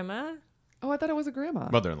be a grandma. Oh, I thought it was a grandma.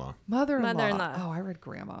 Mother-in-law. Mother-in-law. Mother-in-law. Oh, I read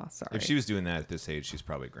grandma. Sorry. If she was doing that at this age, she's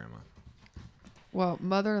probably grandma. Well,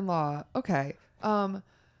 mother-in-law. Okay.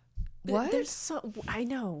 What? There's so I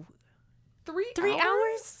know 3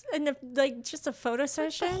 hours and like just a photo The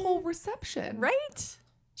session, whole reception. right?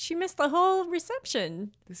 She missed the whole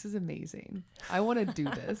reception. This is amazing. I want to do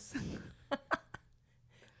this.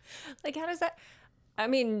 Like, how does that? I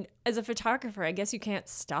mean, as a photographer, I guess you can't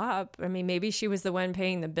stop. I mean, maybe she was the one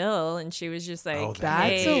paying the bill, and she was just like, Oh,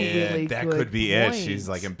 That's a hey. really that good could be it. point. She's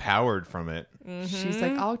like empowered from it. She's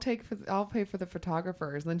like, I'll pay for the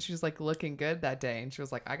photographers. And then she's like looking good that day, and she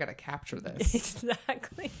was like, I gotta capture this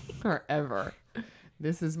Exactly. forever.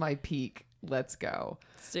 This is my peak. Let's go.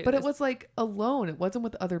 Let's do But it this. was like alone. It wasn't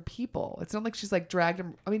with other people. It's not like she's like dragged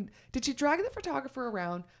him. I mean, did she drag the photographer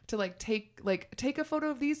around to like take a photo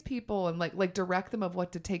of these people and like direct them of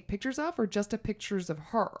what to take pictures of, or just pictures of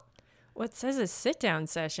her? Well, it says a sit down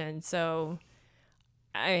session, so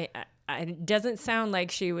I it doesn't sound like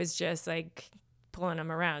she was just like pulling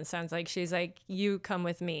him around. Sounds like she's like, you come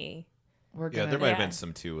with me. We're Yeah, gonna. there might have Yeah. been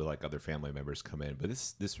some too, like other family members come in, but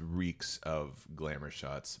this reeks of glamour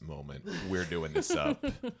shots moment. We're doing this up.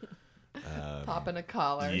 Popping a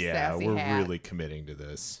collar, Yeah, sassy we're hat. really committing to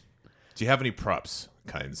this. Do you have any props,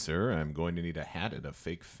 kind sir? I'm going to need a hat and a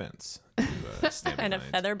fake fence to stand And a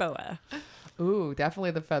behind. feather boa. Ooh,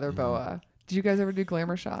 definitely the feather boa. Did you guys ever do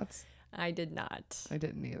glamour shots? I did not. I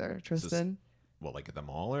didn't either. Tristan? Well, like at the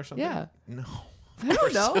mall or something? Yeah. No. I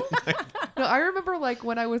don't know. No, I remember like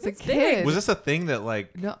when I was a big. kid. Was this a thing that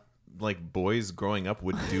No, like boys growing up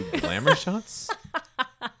would do glamour shots?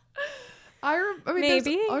 I mean,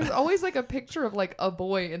 Maybe. there's always like a picture of like a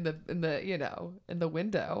boy in the in the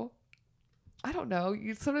window. I don't know.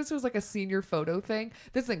 Sometimes it was like a senior photo thing.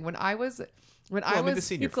 This thing when I was Well, I mean, the was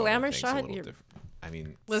senior You photo glamour thing's a shot little your- different. I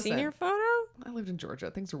mean, listen, Senior photo? I lived in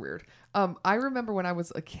Georgia. Things are weird. I remember when I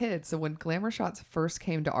was a kid. So when glamour shots first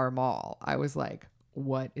came to our mall, I was like,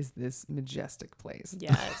 "What is this majestic place?"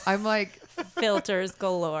 Yes. I'm like, Filters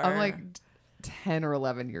galore. I'm like 10 or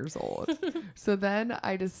 11 years old. So then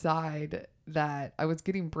I decide that I was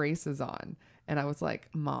getting braces on, and I was like,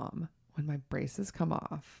 Mom, when my braces come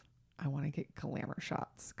off, I want to get glamour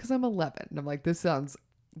shots because I'm 11. And I'm like, this sounds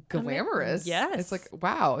glamorous. yes. It's like,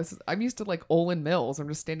 wow. I'm used to like Olin Mills. I'm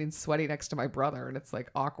just standing sweaty next to my brother, and it's like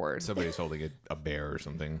awkward. somebody's holding a bear or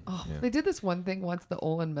something. Oh, Yeah. They did this one thing once, the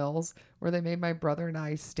Olin Mills, where they made my brother and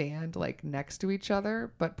I stand like next to each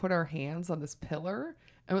other, but put our hands on this pillar.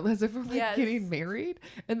 And as if we're like Yes. getting married.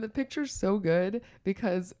 And the picture's so good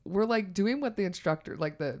because we're like doing what the instructor,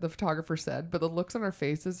 like the photographer said, but the looks on our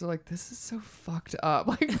faces are like, this is so fucked up.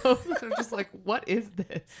 Like both of us are just like, what is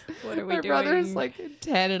this? What are we My brother's doing? like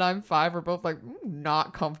 10 and I'm 5. We're both like,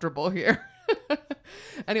 not comfortable here.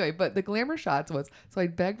 Anyway, but the glamour shots was, so I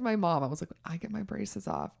begged my mom. I was like, when I get my braces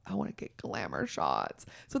off, I want to get glamour shots.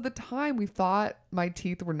 So at the time we thought my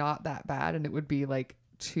teeth were not that bad and it would be like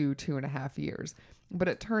 2.5 years. But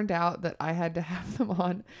it turned out that I had to have them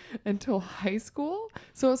on until high school.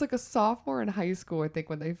 So I was like a sophomore in high school, I think,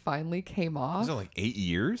 when they finally came off. Was it like 8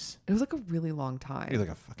 years? It was like a really long time. You're like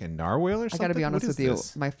a fucking narwhal or I something? got to be What honest is with you.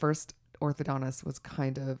 this? My first orthodontist was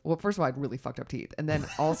kind of, well, first of all, I had really fucked up teeth. And then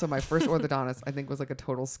also my first orthodontist, I think, was like a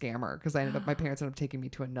total scammer because my parents ended up taking me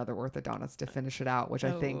to another orthodontist to finish it out, which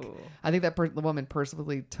I think Oh. that the woman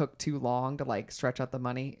purposely took too long to like stretch out the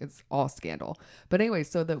money. It's all scandal. But anyway,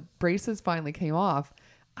 so the braces finally came off.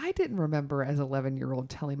 I didn't remember as 11-year-old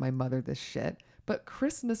telling my mother this shit, but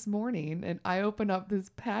Christmas morning, and I open up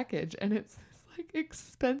this package and it's this like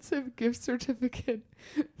expensive gift certificate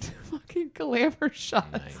to fucking glamour shots.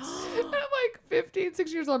 Nice. And I'm like 15,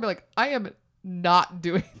 16 years old. I'm like, I am not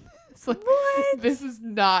doing this. Like, What? this is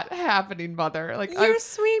not happening, mother. Like, Your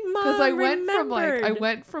sweet mom. because I went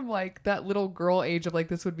remembered. from like that little girl age of like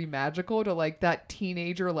this would be magical to like that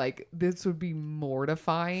teenager like this would be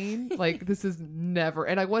mortifying. Like this is never.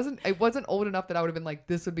 And I wasn't old enough that I would have been like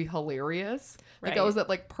this would be hilarious. Like I Right. was at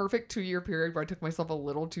like perfect 2-year period where I took myself a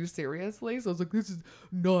little too seriously. So I was like, this is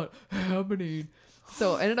not happening.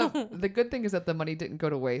 So I ended up, the good thing is that the money didn't go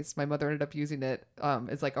to waste. My mother ended up using it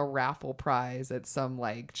as like a raffle prize at some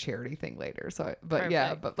like charity thing later. So, but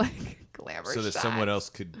yeah, Perfect. but like glamour So that shots. someone else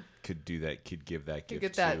could do that, could give that You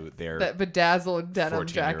gift get to their that bedazzled denim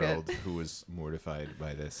 14-year-old jacket. who was mortified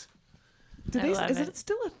by this. Do I they, love is it. it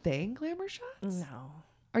still a thing, glamour shots? No.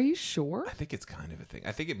 Are you sure? I think it's kind of a thing.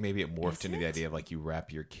 I think maybe it morphed Is into the it? idea of like you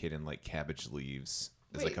wrap your kid in like cabbage leaves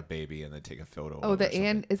as like Wait. a baby and then take a photo. Oh, of it or the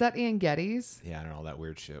Ann, something. is that Ann Getty's? Yeah, I don't know all that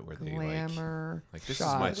weird shit where they Glamour like this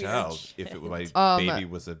shot. is my Weird child. shit. If it my Um, baby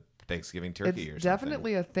was a Thanksgiving turkey or It's something.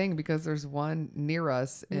 definitely a thing because there's one near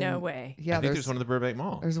us. No way. Yeah, I think there's one in the Burbank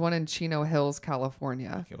Mall. there's one in Chino Hills,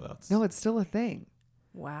 California. Okay, well, that's, No, it's still a thing.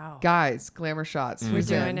 Wow. Guys, glamour shots. We're Who's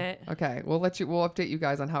doing in? it. Okay, we'll update you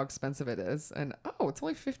guys on how expensive it is. And it's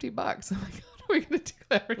only $50. Oh my god, we're gonna do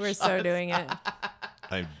glamour We're shots. so doing it.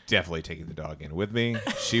 I'm definitely taking the dog in with me.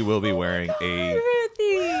 She will be wearing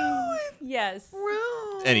Yes.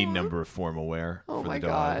 any number of formal wear Oh for my the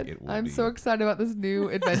dog. god, It will I'm be- so excited about this new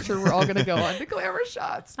adventure we're all gonna go on to glamour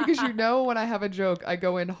shots, because when I have a joke, I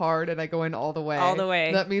go in hard and I go in all the way. All the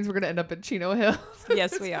way. That means we're gonna end up at Chino Hills.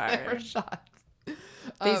 Yes, It's we are. glamour shots.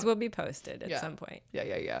 These will be posted at yeah. some point.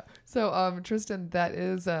 Yeah. So, Tristan, that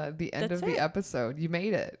is the end That's of the it. episode. You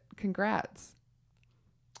made it. Congrats.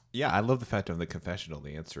 Yeah, I love the fact on the confessional.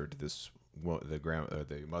 The answer to this,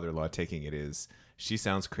 the mother-in-law taking it is, she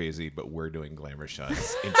sounds crazy, but we're doing glamour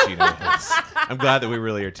shots in Chino Hills. I'm glad that we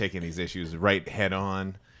really are taking these issues right head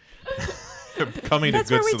on, coming That's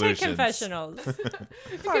to where good we solutions. take confessionals.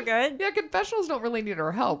 It's all good. Yeah, confessionals don't really need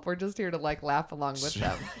our help. We're just here to laugh along with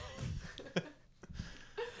them.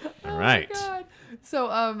 All right. Oh my God.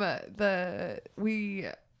 So we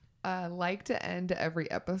like to end every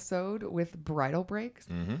episode with bridal breaks.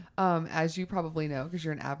 As you probably know, because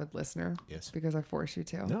you're an avid listener. Yes. Because I force you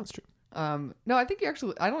to. No, it's true. No, I think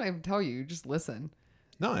I don't even tell you. You just listen.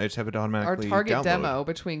 No, I just have it Our automatically target download. demo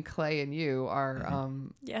between Clay and you are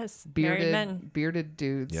Yes. Married men. bearded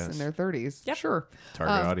dudes Yes. in their 30s. Yep. Sure.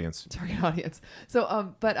 Target audience. Target audience.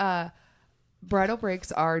 So, bridal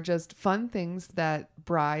breaks are just fun things that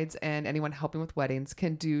brides and anyone helping with weddings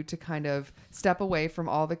can do to kind of step away from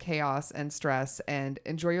all the chaos and stress and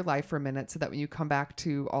enjoy your life for a minute, so that when you come back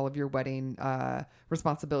to all of your wedding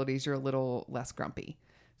responsibilities, you're a little less grumpy.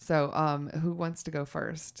 So, who wants to go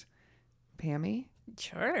first? Pammy?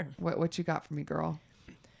 Sure. What you got for me, girl?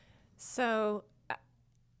 So,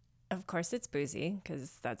 of course, it's boozy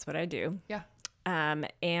because that's what I do. Yeah.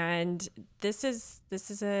 And this is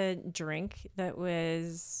a drink that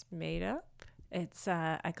was made up. It's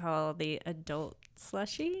I call the adult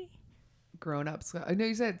slushy. Grown up. I know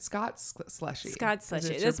you said Scott's slushy. Scott 'Cause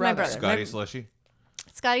slushy. it's your That's my brother. Scotty Slushy.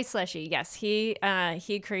 Scotty Slushy, yes, he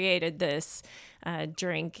created this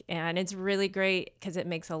drink, and it's really great because it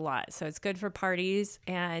makes a lot. So it's good for parties,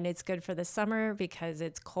 and it's good for the summer because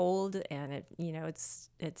it's cold, and it's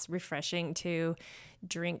refreshing to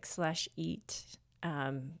drink / eat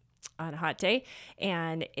on a hot day.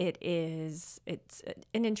 And it's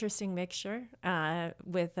an interesting mixture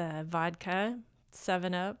with vodka,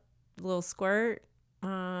 7-Up, a little squirt.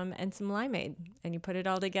 And some limeade, and you put it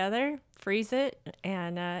all together, freeze it,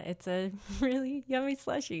 and it's a really yummy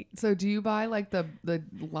slushy. So do you buy like the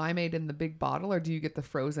limeade in the big bottle, or do you get the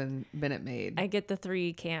frozen Minute Maid? I get the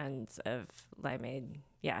 3 cans of limeade,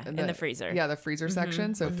 in the freezer. Yeah, the freezer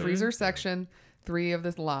section. So freezer section, 3 of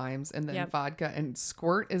the limes, and then Yep. vodka. And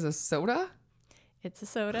squirt is a soda? It's a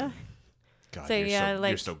soda. God, So, you're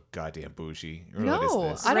like- so goddamn bougie. What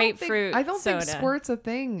No, is this? I don't think Grapefruit think soda. squirt's a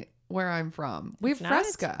thing where I'm from. We have It's not?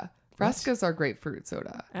 Fresca. Fresca's our grapefruit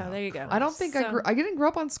soda. Oh, there you go. I don't think I didn't grow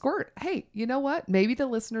up on squirt. Hey, you know what? Maybe the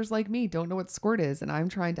listeners like me don't know what squirt is, and I'm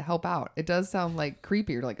trying to help out. It does sound like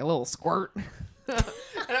creepy, or like a little squirt. And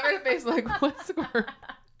I'm in a face like, what's squirt?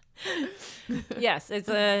 Yes, it's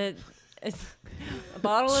a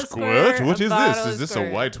bottle of Squirt? squirt. What is bottle this? of Is this a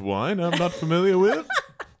squirt. white wine I'm not familiar with?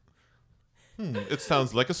 It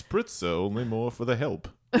sounds like a spritzer, only more for the help.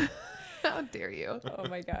 How dare you? Oh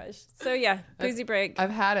my gosh. So boozy break.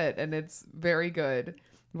 I've had it, and it's very good.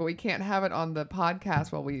 But we can't have it on the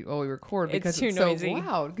podcast while we record It's because too it's noisy. so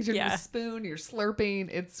loud. Because you're Yeah. the spoon, you're slurping.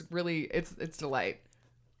 It's really it's delight.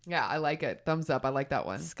 Yeah, I like it. Thumbs up. I like that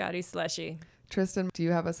one. Scotty Slushy. Tristan, do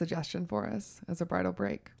you have a suggestion for us as a bridal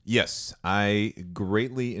break? Yes, I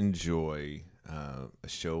greatly enjoy a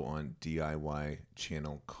show on DIY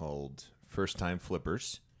channel called First Time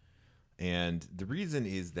Flippers. And the reason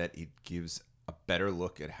is that it gives a better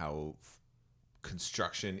look at how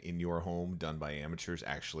construction in your home done by amateurs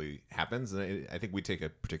actually happens. And I think we take a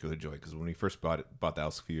particular joy because when we first bought the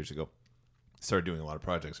house a few years ago, started doing a lot of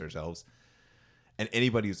projects ourselves. And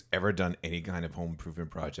anybody who's ever done any kind of home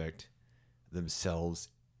improvement project themselves,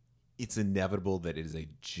 it's inevitable that it is a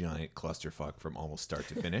giant clusterfuck from almost start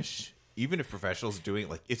to finish. Even if professionals are doing it,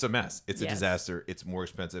 like, it's a mess. It's a Yes. disaster. It's more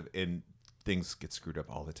expensive, and things get screwed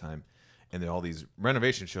up all the time. And then all these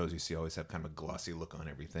renovation shows you see always have kind of a glossy look on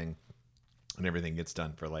everything, and everything gets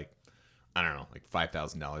done for like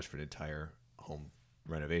 $5,000 for an entire home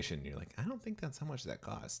renovation. And you're like, I don't think that's how much that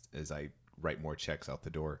cost, as I write more checks out the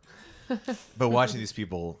door. But watching these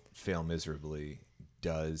people fail miserably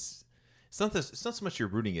does. It's not so much you're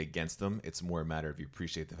rooting against them. It's more a matter of you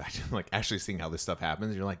appreciate the fact of like actually seeing how this stuff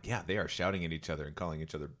happens. You're like, yeah, they are shouting at each other and calling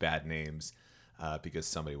each other bad names because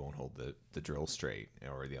somebody won't hold the drill straight,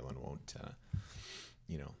 or the other one won't,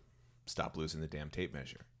 stop losing the damn tape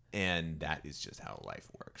measure. And that is just how life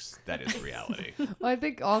works. That is reality. Well, I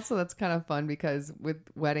think also that's kind of fun because with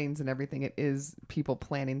weddings and everything, it is people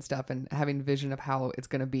planning stuff and having vision of how it's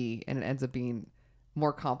going to be, and it ends up being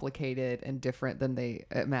more complicated and different than they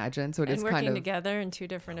imagine. So it and is working kind of together in two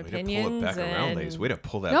different Way to opinions. pull it back around, and- ladies. Way to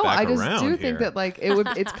pull that no, back I just around do here. think that like it would.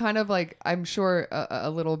 It's kind of like I'm sure a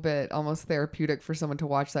little bit almost therapeutic for someone to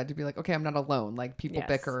watch that, to be like, okay, I'm not alone. Like people Yes.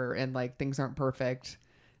 bicker and like things aren't perfect,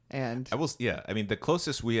 and I mean, the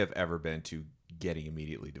closest we have ever been to getting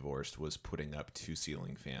immediately divorced was putting up 2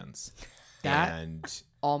 ceiling fans. That And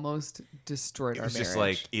almost destroyed it our was marriage. just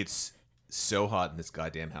like, it's so hot in this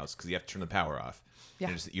goddamn house because you have to turn the power off. Yeah.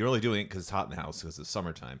 And you're only doing it because it's hot in the house because it's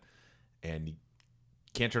summertime. And you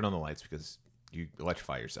can't turn on the lights because you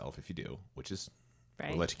electrify yourself if you do, which is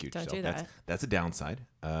Right. electrocute Don't yourself. do that. That's a downside.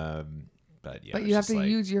 But yeah, But it's you have just to like-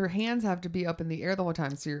 use your hands have to be up in the air the whole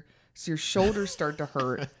time, so your shoulders start to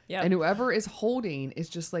hurt. Yep. And whoever is holding is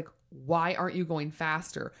just like, why aren't you going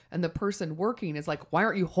faster? And the person working is like, why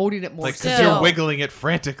aren't you holding it more? like because still? you're wiggling it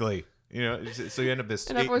frantically. So you end up this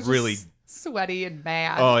And it everyone's really. just sweaty and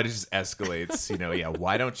mad. Oh, it just escalates. Yeah.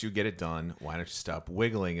 Why don't you get it done? Why don't you stop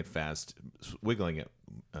wiggling it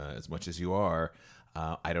as much as you are?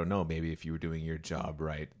 I don't know. Maybe if you were doing your job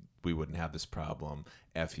right, we wouldn't have this problem.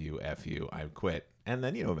 F you, I quit. And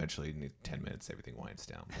then, eventually in 10 minutes, everything winds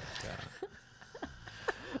down. But,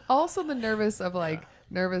 Also, the nervous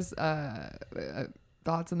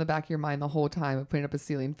thoughts in the back of your mind the whole time of putting up a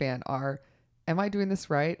ceiling fan are, am I doing this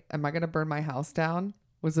right? Am I going to burn my house down?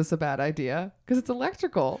 Was this a bad idea? Because it's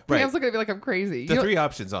electrical. Right. Pam's looking at me like I'm crazy. the You know- 3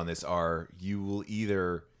 options on this are you will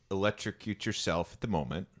either electrocute yourself at the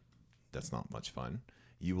moment. That's not much fun.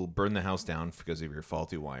 You will burn the house down because of your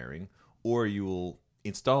faulty wiring, or you will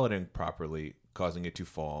install it improperly, causing it to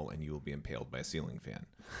fall, and you will be impaled by a ceiling fan.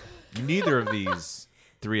 Neither of these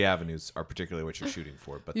 3 avenues are particularly what you're shooting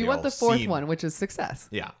for, but you they want all the fourth seem- one, which is success.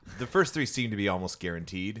 Yeah, the first 3 seem to be almost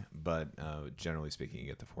guaranteed, but generally speaking, you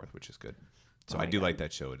get the 4th, which is good. So I do like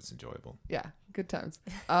that show. It's enjoyable. Yeah, good times.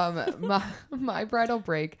 My bridal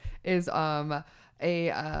break is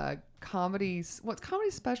a comedy. What's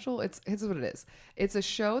comedy special? It's what it is. It's a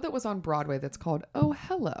show that was on Broadway that's called Oh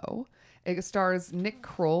Hello. It stars Nick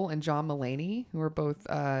Kroll and John Mulaney, who are both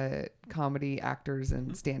comedy actors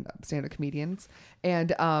and stand-up comedians.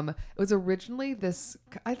 And it was originally this,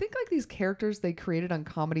 I think like these characters they created on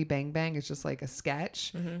Comedy Bang Bang is just like a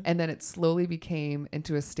sketch. And then it slowly became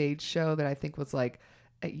into a stage show that I think was like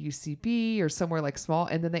at UCB or somewhere like small.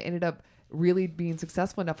 And then they ended up really being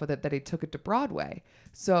successful enough with it that they took it to Broadway.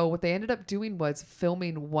 So what they ended up doing was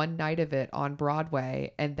filming one night of it on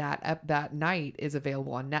Broadway, and that night is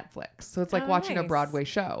available on Netflix. So it's like Oh, watching a nice. Broadway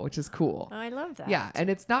show, which is cool. Oh, I love that. Yeah, and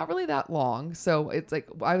it's not really that long. So it's like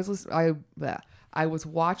I was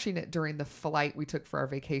watching it during the flight we took for our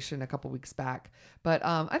vacation a couple weeks back. But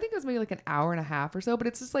I think it was maybe like an hour and a half or so, but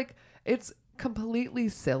it's just like it's completely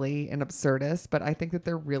silly and absurdist, but I think that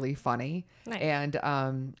they're really funny. Nice.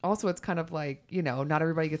 And also it's kind of like, not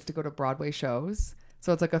everybody gets to go to Broadway shows.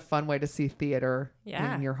 So it's like a fun way to see theater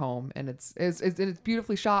Yeah. in your home. And it's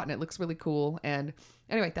beautifully shot and it looks really cool. And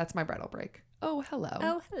anyway, that's my bridal break. Oh, hello.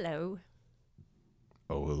 Oh, hello.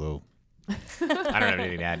 Oh, hello. I don't have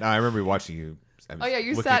anything to add. No, I remember watching you. Oh, yeah,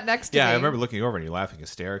 you sat next to Yeah, I me. remember looking over and you laughing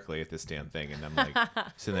hysterically at this damn thing, and I'm like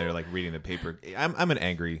sitting there like reading the paper. I'm an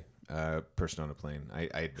angry person on a plane. I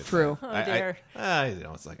admit True. that. Oh, dear.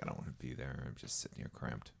 It's like I don't want to be there. I'm just sitting here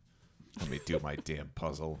cramped. Let me do my damn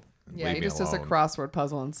puzzle. And Yeah, leave he me just does a alone. crossword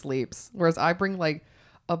puzzle and sleeps. Whereas I bring like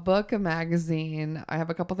a book, a magazine. I have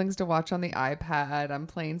a couple things to watch on the iPad. I'm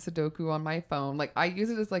playing Sudoku on my phone. Like I use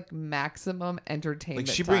it as like maximum entertainment.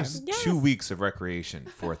 Like she time. brings 2 weeks of recreation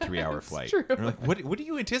for a 3-hour flight. true. And we're like, what do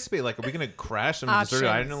you anticipate? Like, are we gonna crash on a deserted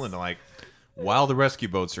Options. island? And like, while the rescue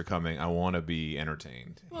boats are coming, I want to be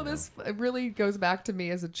entertained. Well, this really goes back to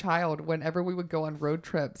me as a child. Whenever we would go on road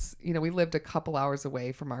trips, we lived a couple hours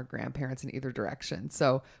away from our grandparents in either direction.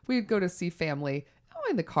 So we'd go to see family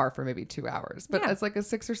in the car for maybe 2 hours. But Yeah. as like a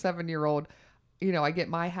 6 or 7 year old, I get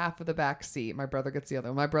my half of the back seat. My brother gets the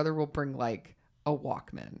other. My brother will bring like a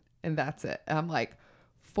Walkman and that's it. And I'm like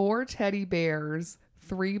 4 teddy bears,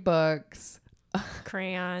 3 books.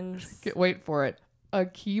 Crayons. Wait for it. A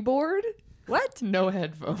keyboard. What? No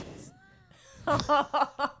headphones.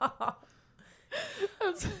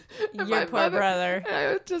 Your My poor mother- brother. And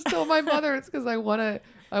I would just tell my mother it's because I want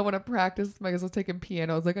to practice. My cousin was taking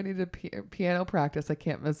piano. I was like, I need to piano practice. I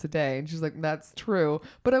can't miss a day. And she's like, that's true.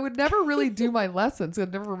 But I would never really do my lessons.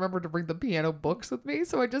 I'd never remember to bring the piano books with me.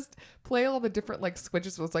 So I just play all the different like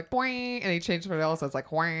switches. So it's like, boing, and he changed something else. So it's like,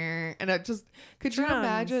 boing. And it just, could you Drums.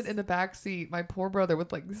 imagine in the back seat, my poor brother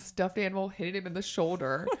with like this stuffed animal hitting him in the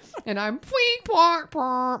shoulder. And I'm, pwee, pwah,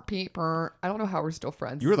 pwah, pee, pwah. I don't know how we're still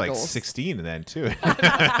friends. You were as like adults. 16 then too.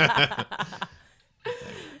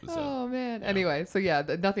 So, Oh man. Anyway, so yeah,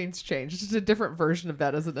 nothing's changed. It's just a different version of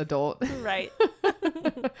that as an adult. Right.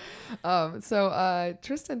 So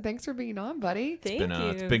Tristan, thanks for being on, buddy. Thank you.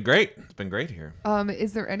 it's been great. It's been great here.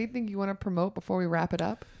 Is there anything you want to promote before we wrap it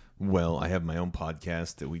up? Well, I have my own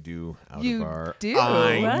podcast that we do out You of our. do?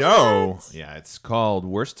 I What? know. Yeah, it's called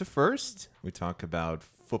Worst to First. We talk about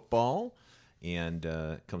football, and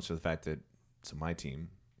it comes from the fact that my team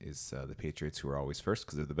is the Patriots, who are always first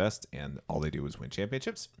because they're the best, and all they do is win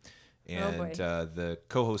championships. And boy. the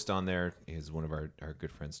co-host on there is one of our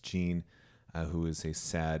good friends, Gene, who is a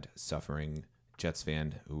sad, suffering Jets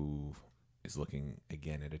fan who is looking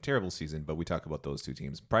again at a terrible season. But we talk about those two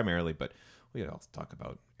teams primarily, but we also talk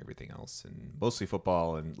about everything else, and mostly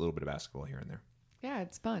football and a little bit of basketball here and there. Yeah,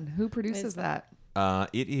 it's fun. Who produces It's fun. that?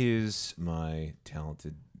 It is my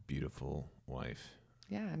talented, beautiful wife.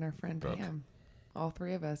 Yeah, and our friend Brooke. Pam. All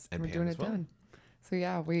three of us. And we're Pam doing as it well. done. So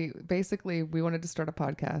yeah, we wanted to start a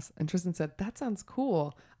podcast, and Tristan said, that sounds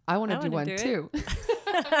cool. I want to I do wanna one do it." too.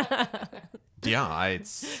 Yeah,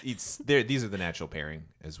 it's there. These are the natural pairing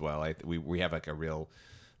as well. We have like a real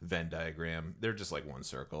Venn diagram. They're just like one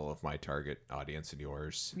circle of my target audience and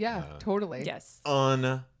yours. Yeah, totally. Yes.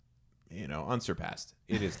 Unsurpassed.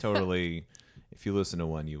 It is totally. If you listen to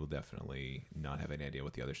one, you will definitely not have any idea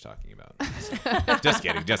what the other's talking about. So, just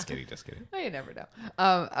kidding. Oh, you never know.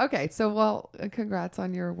 Okay, so well, congrats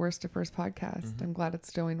on your Worst to First podcast. Mm-hmm. I'm glad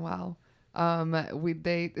it's doing well.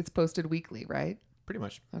 It's posted weekly, right? Pretty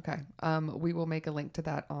much. Okay. We will make a link to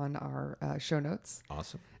that on our show notes.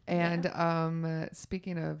 Awesome. And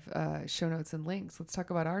speaking of show notes and links, let's talk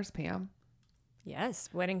about ours, Pam. Yes.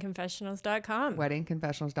 Weddingconfessionals.com.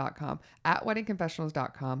 Weddingconfessionals.com. At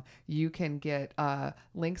weddingconfessionals.com, you can get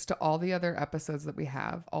links to all the other episodes that we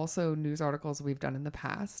have, also news articles we've done in the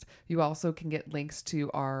past. You also can get links to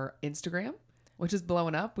our Instagram, which is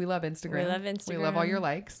blowing up. We love Instagram. We love We love all Instagram. your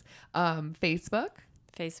likes. Facebook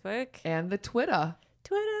Facebook. and the Twitter.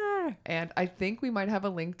 Twitter. And I think we might have a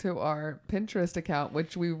link to our Pinterest account,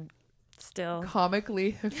 which we Still.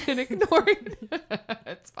 comically have been ignoring.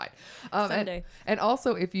 It's fine. Someday. And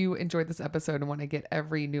also, if you enjoyed this episode and want to get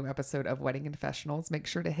every new episode of Wedding Confessionals, make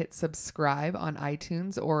sure to hit subscribe on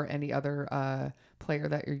iTunes or any other player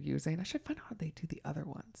that you're using. I should find out how they do the other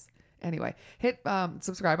ones. Anyway, hit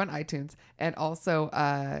subscribe on iTunes and also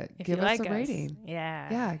If give you us like a rating.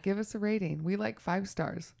 Yeah. Yeah, give us a rating. We like 5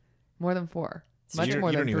 stars, more than 4. So Much you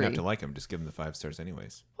more don't than even 3. have to like them. Just give them the 5 stars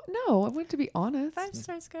anyways. No, I want to be honest. 5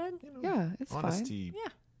 stars good. Yeah, it's Honesty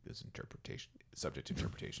Yeah. is interpretation, subject to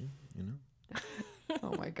interpretation, you know? fine.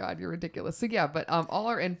 Oh my God, you're ridiculous. So yeah, but all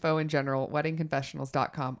our info in general,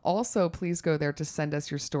 weddingconfessionals.com. Also, please go there to send us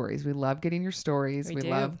your stories. We love getting your stories. We We do.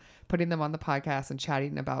 love putting them on the podcast and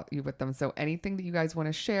chatting about you with them. So anything that you guys want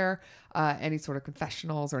to share, any sort of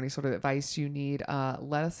confessionals or any sort of advice you need,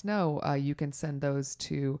 let us know. You can send those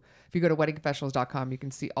to, if you go to weddingconfessionals.com, you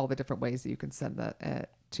can see all the different ways that you can send that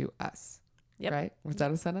to us. Yep. Right? Was that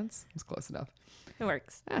a sentence? It was close enough. It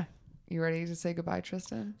works. You ready to say goodbye,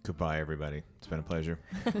 Tristan? Goodbye, everybody. It's been a pleasure.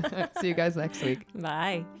 See you guys next week.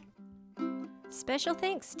 Bye. Special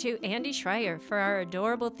thanks to Andy Schreier for our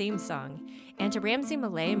adorable theme song, and to Ramsey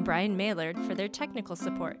Millay and Brian Maylard for their technical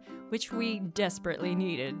support, which we desperately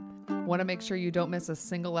needed. Want to make sure you don't miss a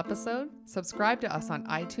single episode? Subscribe to us on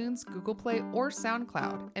iTunes, Google Play, or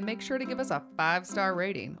SoundCloud, and make sure to give us a 5-star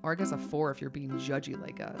rating, or I guess a 4 if you're being judgy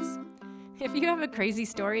like us. If you have a crazy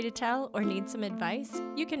story to tell or need some advice,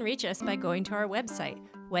 you can reach us by going to our website,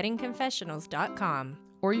 weddingconfessionals.com,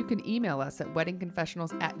 Or you can email us at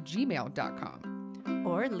weddingconfessionals@gmail.com.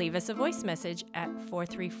 or leave us a voice message at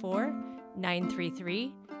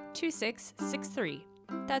 434-933-2663.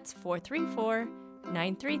 That's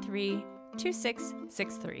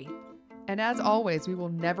 434-933-2663. And as always, we will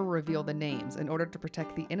never reveal the names in order to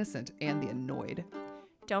protect the innocent and the annoyed.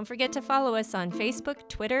 Don't forget to follow us on Facebook,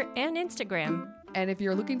 Twitter, and Instagram. And if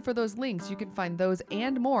you're looking for those links, you can find those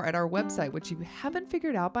and more at our website, which you haven't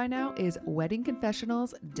figured out by now is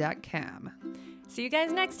weddingconfessionals.com. See you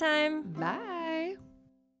guys next time. Bye.